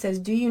 6:15, it says,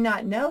 do you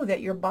not know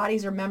that your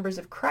bodies are members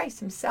of Christ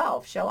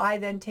himself? Shall I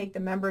then take the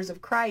members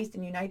of Christ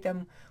and unite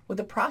them with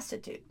a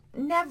prostitute?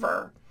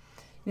 Never.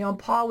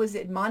 Paul was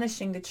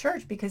admonishing the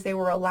church because they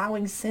were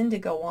allowing sin to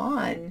go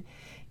on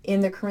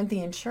in the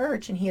Corinthian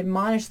church, and he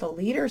admonished the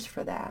leaders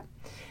for that.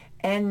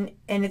 And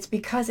it's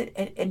because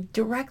it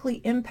directly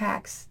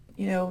impacts,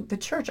 the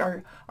church.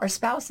 Our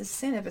spouse's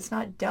sin, if it's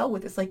not dealt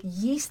with, it's like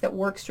yeast that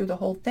works through the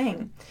whole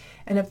thing.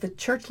 And if the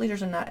church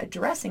leaders are not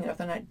addressing it, if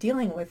they're not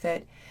dealing with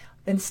it,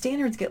 then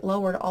standards get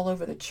lowered all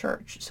over the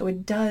church. So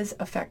it does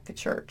affect the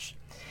church.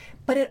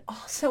 But it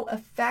also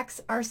affects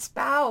our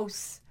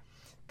spouse.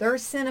 Their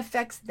sin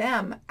affects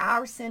them.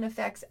 Our sin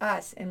affects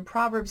us. In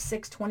Proverbs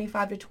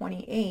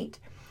 6:25-28,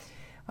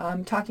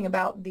 talking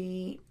about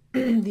the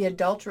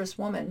adulterous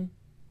woman,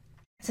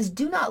 it says,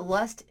 do not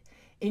lust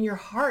in your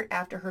heart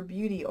after her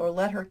beauty, or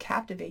let her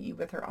captivate you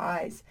with her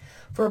eyes.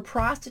 For a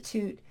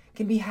prostitute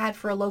can be had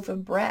for a loaf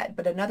of bread,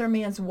 but another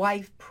man's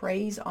wife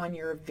preys on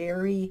your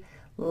very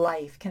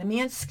life. Can a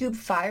man scoop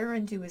fire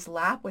into his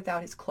lap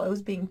without his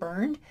clothes being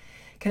burned?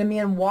 Can a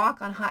man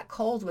walk on hot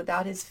coals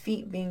without his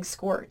feet being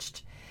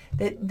scorched?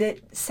 That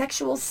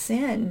sexual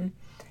sin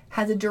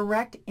has a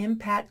direct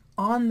impact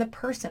on the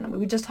person.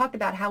 We just talked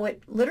about how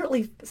it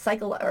literally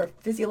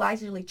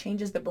physiologically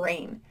changes the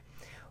brain.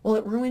 Well,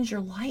 it ruins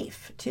your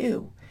life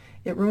too.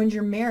 It ruins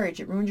your marriage.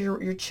 It ruins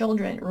your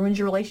children. It ruins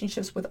your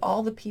relationships with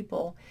all the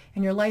people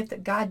in your life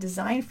that God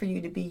designed for you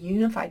to be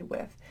unified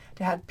with,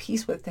 to have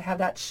peace with, to have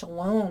that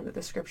shalom that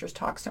the scriptures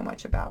talk so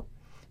much about.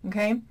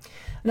 Okay?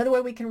 Another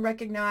way we can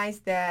recognize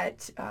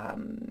that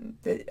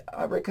the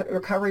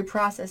recovery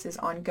process is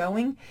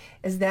ongoing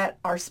is that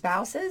our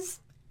spouses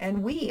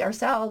and we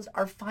ourselves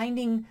are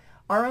finding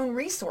our own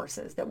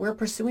resources, that we're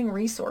pursuing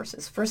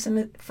resources. 1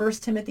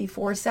 Timothy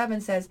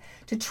 4:7 says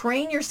to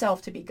train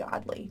yourself to be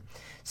godly.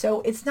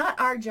 So it's not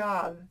our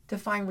job to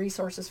find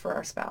resources for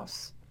our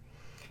spouse.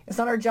 It's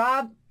not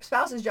our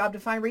spouse's job to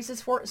find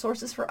resources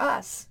for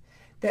us.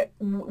 That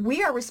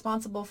we are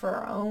responsible for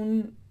our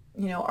own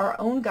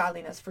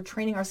godliness, for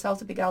training ourselves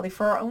to be godly,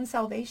 for our own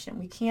salvation.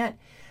 We can't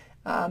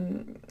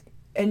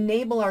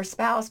enable our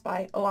spouse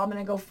by, I'm going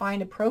to go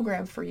find a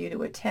program for you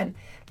to attend.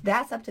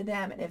 That's up to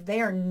them. And if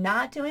they are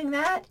not doing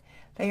that,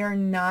 they are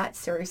not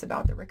serious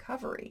about the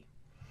recovery.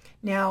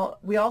 Now,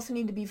 we also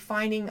need to be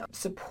finding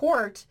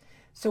support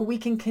so we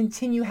can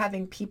continue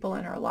having people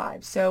in our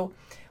lives. So,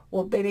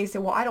 they say,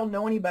 I don't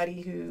know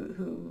anybody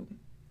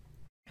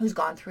who's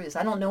gone through this.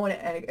 I don't know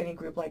any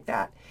group like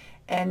that.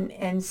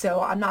 And so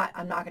I'm not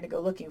going to go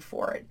looking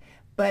for it.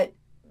 But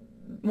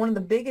one of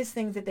the biggest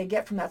things that they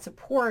get from that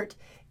support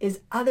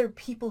is other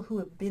people who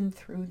have been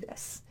through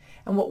this.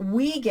 And what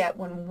we get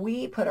when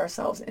we put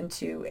ourselves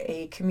into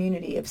a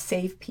community of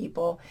safe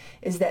people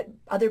is that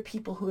other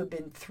people who have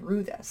been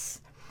through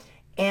this.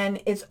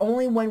 And it's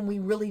only when we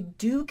really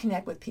do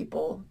connect with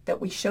people that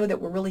we show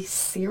that we're really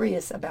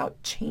serious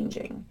about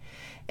changing.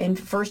 In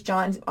 1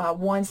 John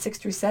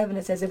 1:6-7,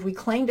 it says, if we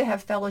claim to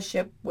have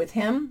fellowship with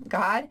him,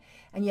 God,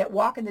 and yet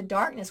walk in the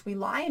darkness, we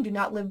lie and do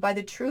not live by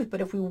the truth. But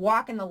if we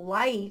walk in the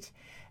light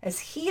as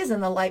he is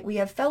in the light, we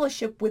have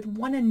fellowship with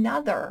one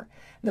another.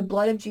 The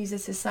blood of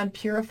Jesus, his son,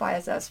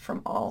 purifies us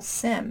from all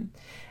sin.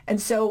 And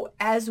so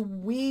as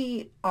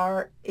we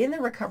are in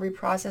the recovery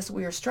process,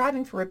 we are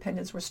striving for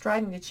repentance, we're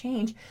striving to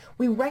change,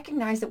 we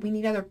recognize that we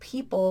need other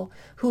people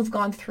who've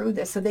gone through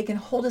this so they can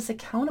hold us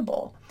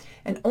accountable.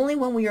 And only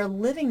when we are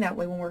living that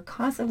way, when we're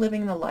constantly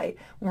living in the light,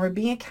 when we're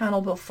being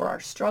accountable for our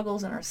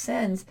struggles and our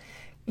sins,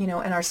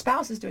 and our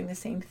spouse is doing the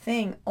same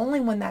thing, only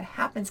when that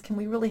happens can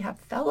we really have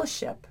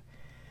fellowship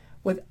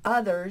with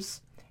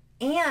others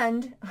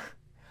and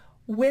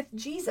with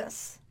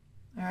Jesus.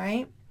 All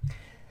right?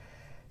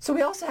 So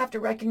we also have to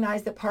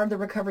recognize that part of the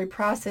recovery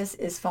process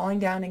is falling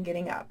down and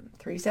getting up.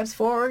 3 steps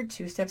forward,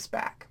 2 steps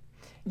back.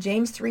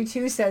 James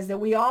 3:2 says that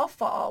we all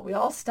fall, we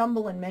all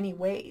stumble in many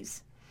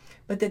ways,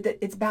 but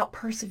that it's about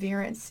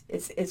perseverance.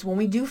 It's when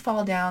we do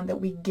fall down that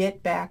we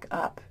get back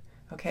up,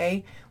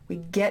 okay? We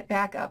get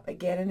back up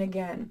again and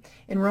again.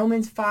 In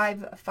Romans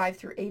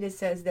 5:5-8, it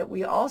says that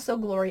we also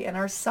glory in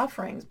our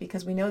sufferings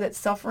because we know that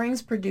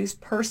sufferings produce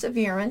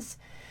perseverance,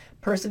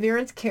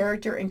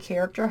 character, and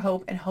character,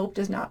 hope, and hope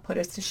does not put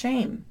us to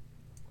shame.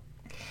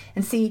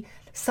 And see,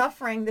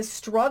 suffering, the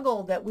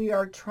struggle that we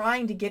are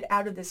trying to get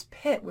out of this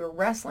pit, we're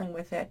wrestling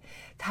with it,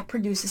 that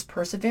produces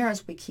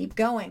perseverance. We keep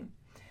going.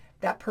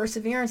 That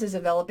perseverance is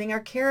developing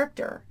our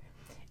character.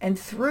 And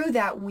through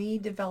that, we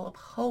develop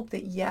hope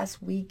that,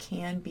 yes, we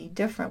can be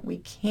different. We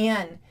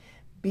can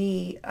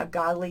be a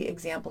godly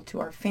example to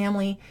our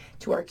family,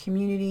 to our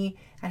community,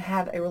 and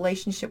have a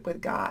relationship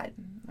with God.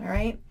 All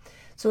right?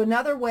 So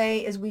another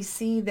way is we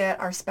see that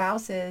our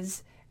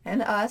spouses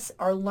and us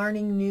are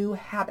learning new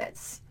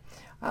habits.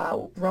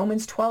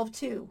 Romans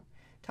 12:2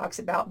 talks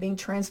about being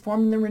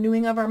transformed in the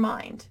renewing of our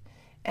mind,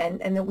 and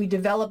that we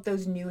develop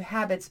those new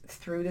habits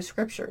through the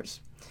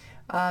scriptures.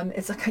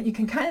 It's like you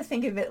can kind of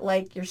think of it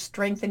like you're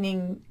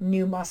strengthening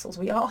new muscles.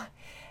 We all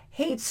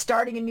hate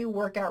starting a new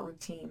workout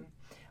routine,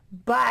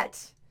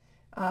 but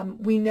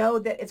we know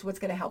that it's what's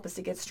going to help us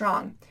to get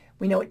strong.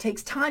 We know it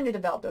takes time to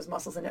develop those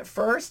muscles, and at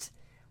first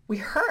we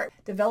hurt.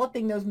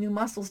 Developing those new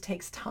muscles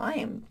takes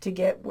time to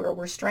get where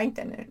we're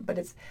strengthened, but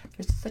there's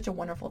such a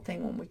wonderful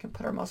thing when we can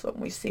put our muscle up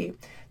and we see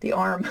the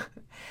arm,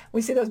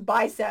 we see those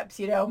biceps,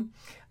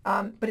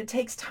 but it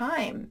takes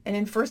time. And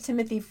in 1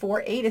 Timothy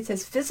 4:8, it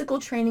says, physical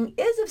training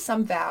is of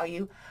some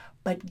value,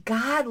 but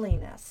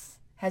godliness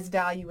has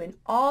value in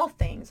all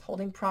things,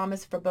 holding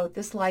promise for both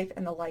this life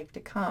and the life to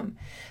come.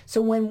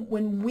 So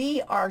when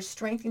we are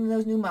strengthening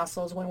those new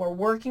muscles, when we're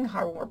working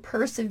hard, when we're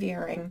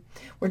persevering,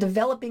 we're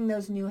developing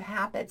those new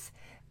habits,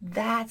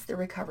 that's the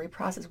recovery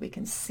process. We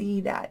can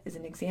see that as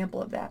an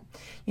example of that.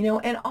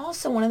 And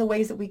also one of the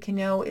ways that we can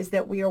know is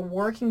that we are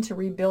working to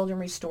rebuild and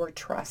restore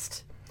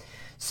trust.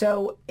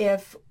 So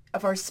if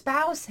our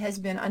spouse has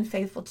been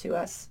unfaithful to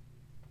us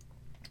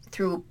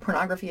through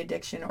pornography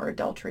addiction or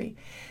adultery,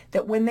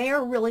 that when they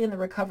are really in the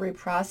recovery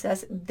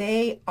process,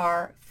 they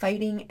are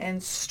fighting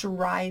and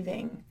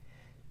striving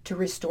to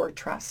restore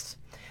trust.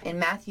 In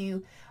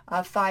Matthew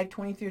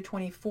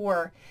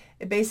 5:20-24,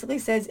 it basically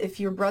says if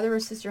your brother or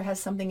sister has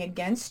something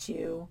against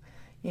you,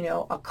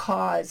 a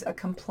cause, a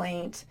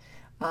complaint,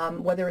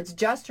 whether it's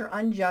just or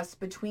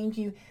unjust between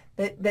you,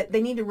 that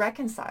they need to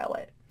reconcile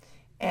it.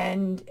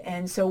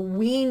 And so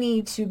we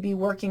need to be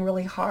working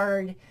really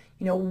hard,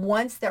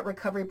 once that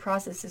recovery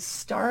process is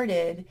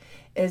started,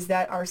 is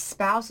that our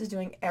spouse is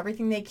doing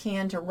everything they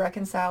can to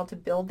reconcile, to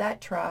build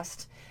that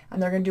trust,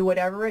 and they're going to do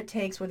whatever it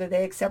takes, whether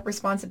they accept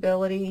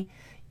responsibility,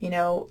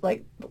 I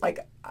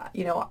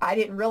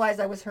didn't realize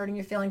I was hurting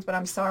your feelings, but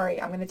I'm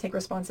sorry. I'm going to take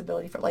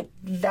responsibility for it.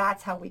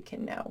 That's how we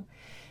can know.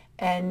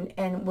 And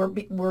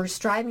we're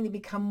striving to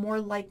become more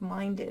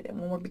like-minded.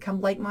 And when we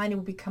become like-minded,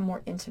 we become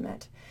more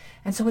intimate.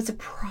 And so it's a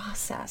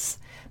process.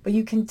 But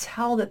you can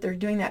tell that they're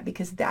doing that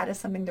because that is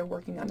something they're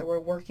working on. We're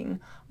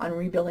working on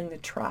rebuilding the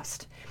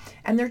trust.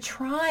 And they're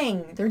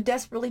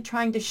desperately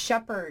trying to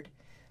shepherd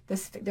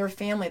their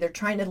family. They're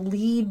trying to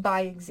lead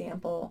by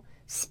example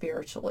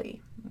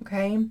spiritually.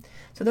 Okay?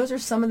 So those are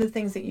some of the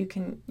things that you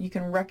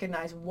can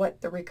recognize what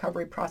the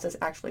recovery process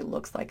actually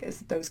looks like,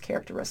 is those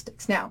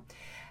characteristics. Now,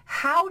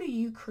 how do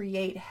you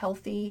create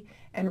healthy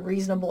and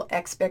reasonable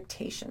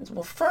expectations?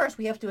 Well, first,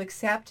 we have to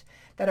accept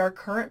that our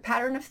current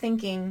pattern of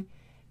thinking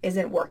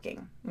isn't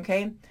working,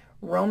 okay?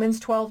 Romans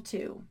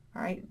 12:2,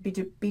 all right?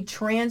 Be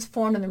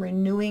transformed in the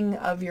renewing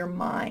of your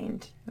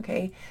mind,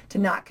 okay? To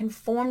not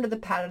conform to the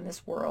pattern of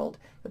this world,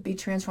 but be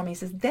transformed. He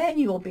says, then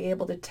you will be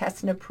able to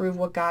test and approve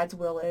what God's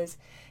will is,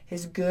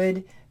 his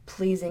good,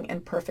 pleasing,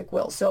 and perfect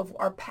will. So if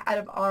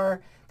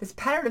this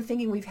pattern of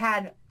thinking we've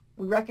had,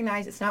 we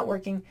recognize it's not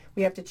working,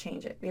 we have to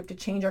change it. We have to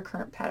change our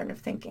current pattern of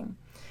thinking.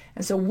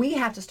 And so we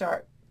have to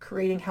start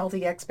creating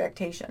healthy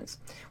expectations.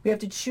 We have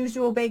to choose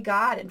to obey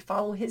God and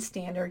follow his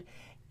standard,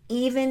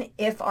 even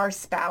if our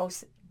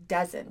spouse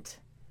doesn't.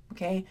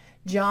 Okay?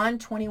 John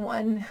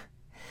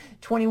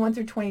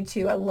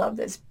 21:21-22, I love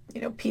this.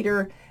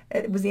 Peter,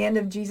 it was the end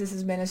of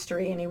Jesus'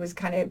 ministry, and he was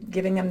kind of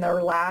giving them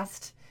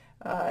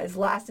his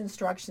last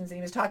instructions, and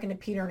he was talking to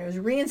Peter, and he was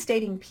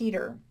reinstating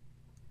Peter.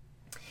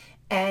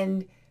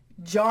 And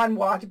John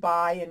walked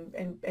by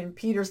and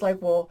Peter's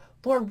like, well,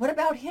 Lord, what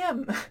about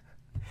him?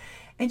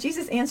 And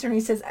Jesus answered him,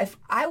 he says, if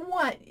I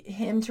want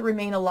him to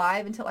remain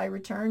alive until I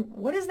return,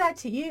 what is that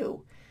to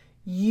you?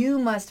 You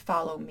must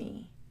follow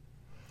me.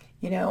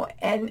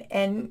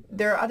 And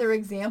there are other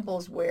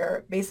examples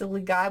where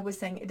basically God was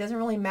saying, it doesn't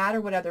really matter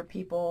what other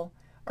people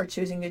are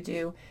choosing to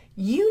do.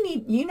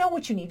 You know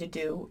what you need to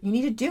do. You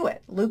need to do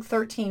it. Luke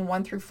 13,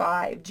 1 through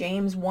 5,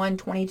 James 1,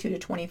 22 to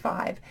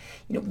 25.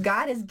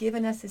 God has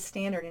given us his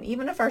standard. And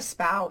even if our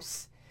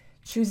spouse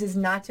chooses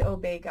not to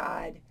obey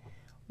God,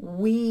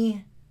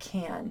 we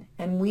can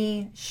and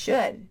we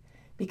should,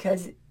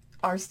 because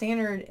our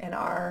standard and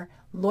our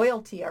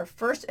loyalty, our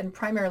first and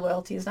primary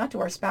loyalty, is not to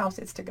our spouse,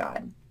 it's to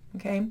God.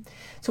 Okay,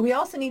 so we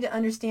also need to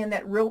understand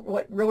that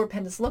what real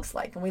repentance looks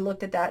like. And we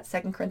looked at that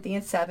 2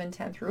 Corinthians 7,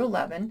 10 through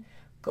 11.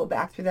 Go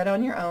back through that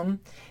on your own.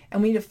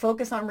 And we need to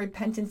focus on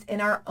repentance in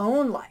our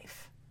own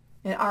life,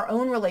 in our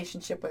own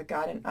relationship with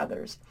God and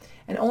others.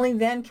 And only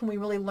then can we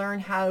really learn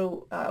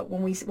how,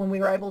 when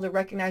we are able to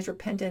recognize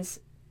repentance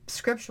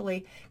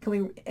scripturally,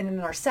 and in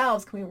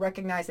ourselves, can we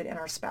recognize it in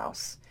our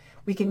spouse?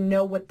 We can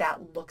know what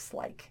that looks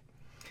like.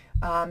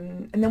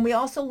 And then we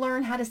also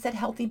learn how to set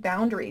healthy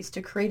boundaries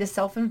to create a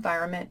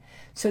self-environment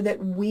so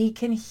that we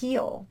can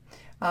heal.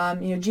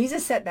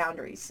 Jesus set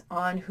boundaries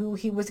on who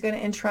he was going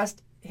to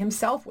entrust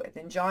himself with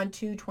in John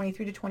 2,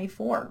 23 to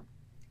 24.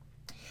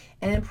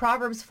 And in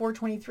Proverbs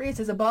 4:23, it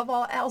says, above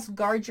all else,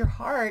 guard your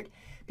heart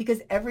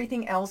because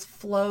everything else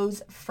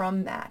flows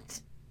from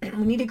that. We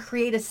need to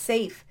create a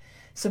safe,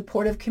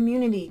 supportive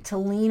community to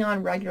lean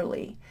on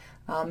regularly.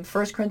 1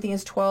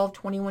 Corinthians 12,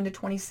 21 to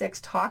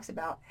 26 talks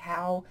about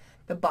how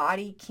the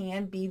body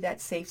can be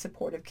that safe,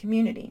 supportive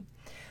community.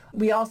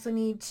 We also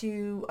need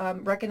to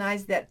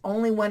recognize that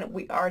only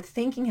when our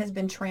thinking has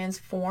been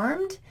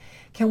transformed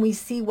can we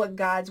see what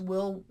God's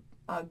will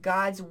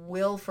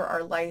for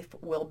our life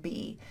will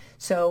be.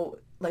 So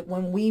like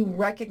when we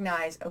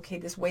recognize, okay,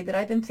 this way that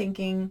I've been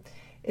thinking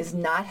is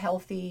not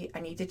healthy, I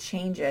need to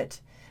change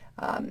it.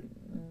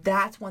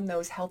 That's when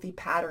those healthy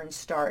patterns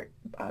start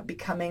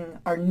becoming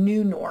our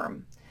new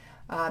norm.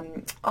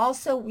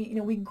 Also,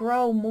 we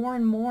grow more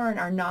and more in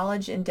our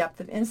knowledge and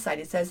depth of insight.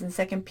 It says in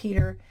 2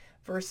 Peter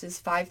verses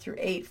 5 through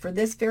 8, for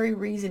this very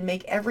reason,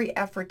 make every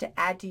effort to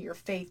add to your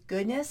faith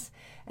goodness,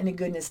 and to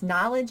goodness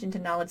knowledge, and to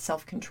knowledge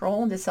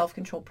self-control, and to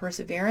self-control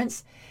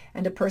perseverance,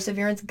 and to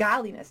perseverance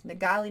godliness, and to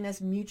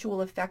godliness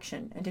mutual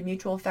affection, and to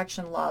mutual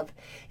affection love.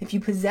 If you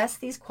possess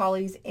these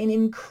qualities in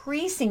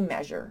increasing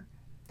measure,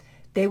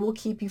 they will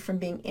keep you from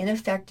being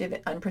ineffective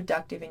and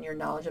unproductive in your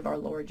knowledge of our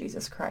Lord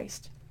Jesus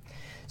Christ.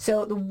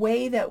 So the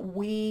way that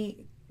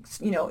we,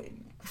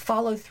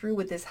 follow through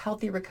with this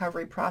healthy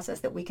recovery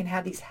process, that we can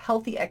have these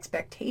healthy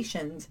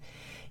expectations,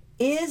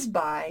 is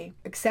by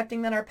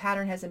accepting that our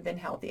pattern hasn't been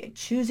healthy,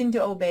 choosing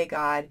to obey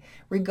God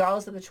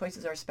regardless of the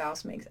choices our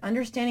spouse makes,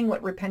 understanding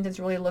what repentance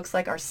really looks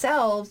like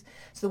ourselves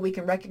so that we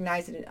can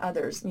recognize it in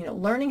others,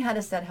 learning how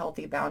to set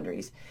healthy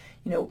boundaries,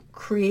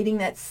 creating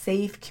that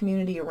safe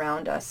community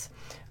around us,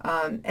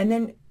 and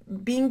then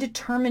being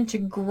determined to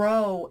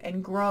grow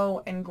and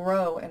grow and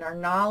grow in our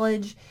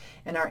knowledge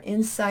and our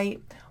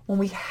insight. When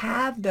we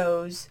have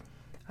those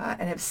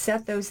and have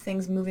set those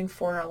things moving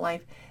forward in our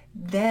life,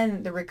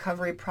 then the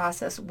recovery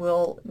process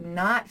will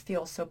not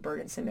feel so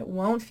burdensome. It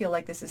won't feel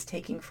like this is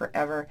taking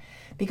forever,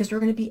 because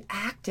we're going to be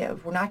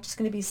active. We're not just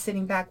going to be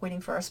sitting back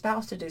waiting for our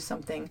spouse to do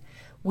something.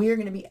 We are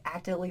going to be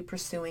actively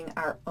pursuing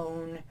our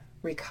own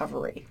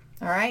recovery.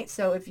 All right.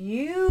 So if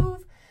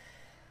you've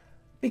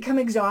become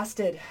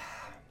exhausted,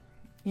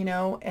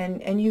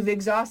 and you've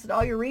exhausted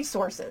all your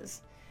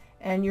resources,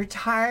 and you're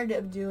tired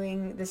of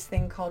doing this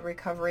thing called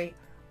recovery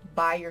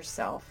by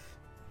yourself,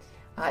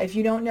 if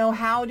you don't know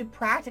how to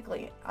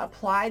practically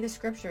apply the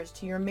scriptures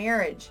to your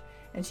marriage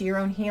and to your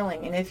own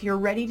healing, and if you're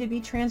ready to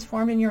be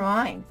transformed in your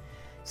mind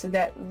so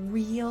that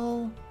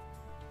real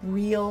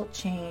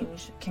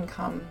change can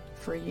come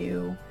for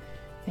you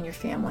and your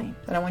family,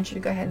 then I want you to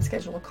go ahead and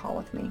schedule a call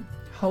with me.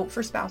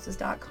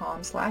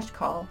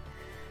 hopeforspouses.com/call.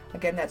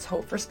 Again, that's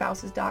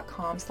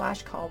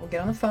hopeforspouses.com/call. We'll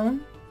get on the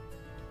phone.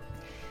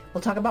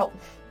 We'll talk about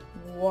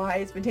why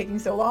it's been taking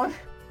so long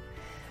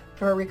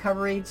for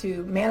recovery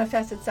to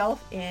manifest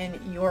itself in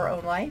your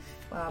own life,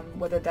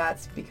 whether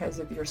that's because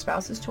of your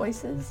spouse's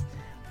choices,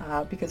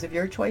 because of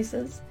your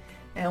choices.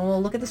 And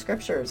we'll look at the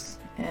scriptures,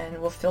 and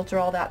we'll filter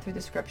all that through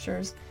the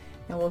scriptures,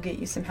 and we'll get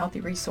you some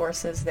healthy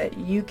resources that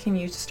you can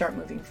use to start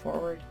moving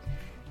forward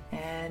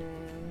and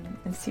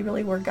see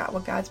really what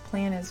God's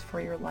plan is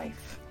for your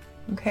life.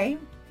 Okay?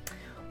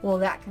 Well,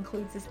 that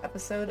concludes this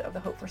episode of the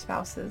Hope for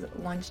Spouses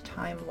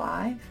Lunchtime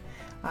Live.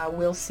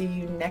 We'll see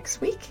you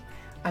next week.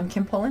 I'm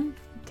Kim Pullen.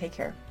 Take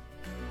care.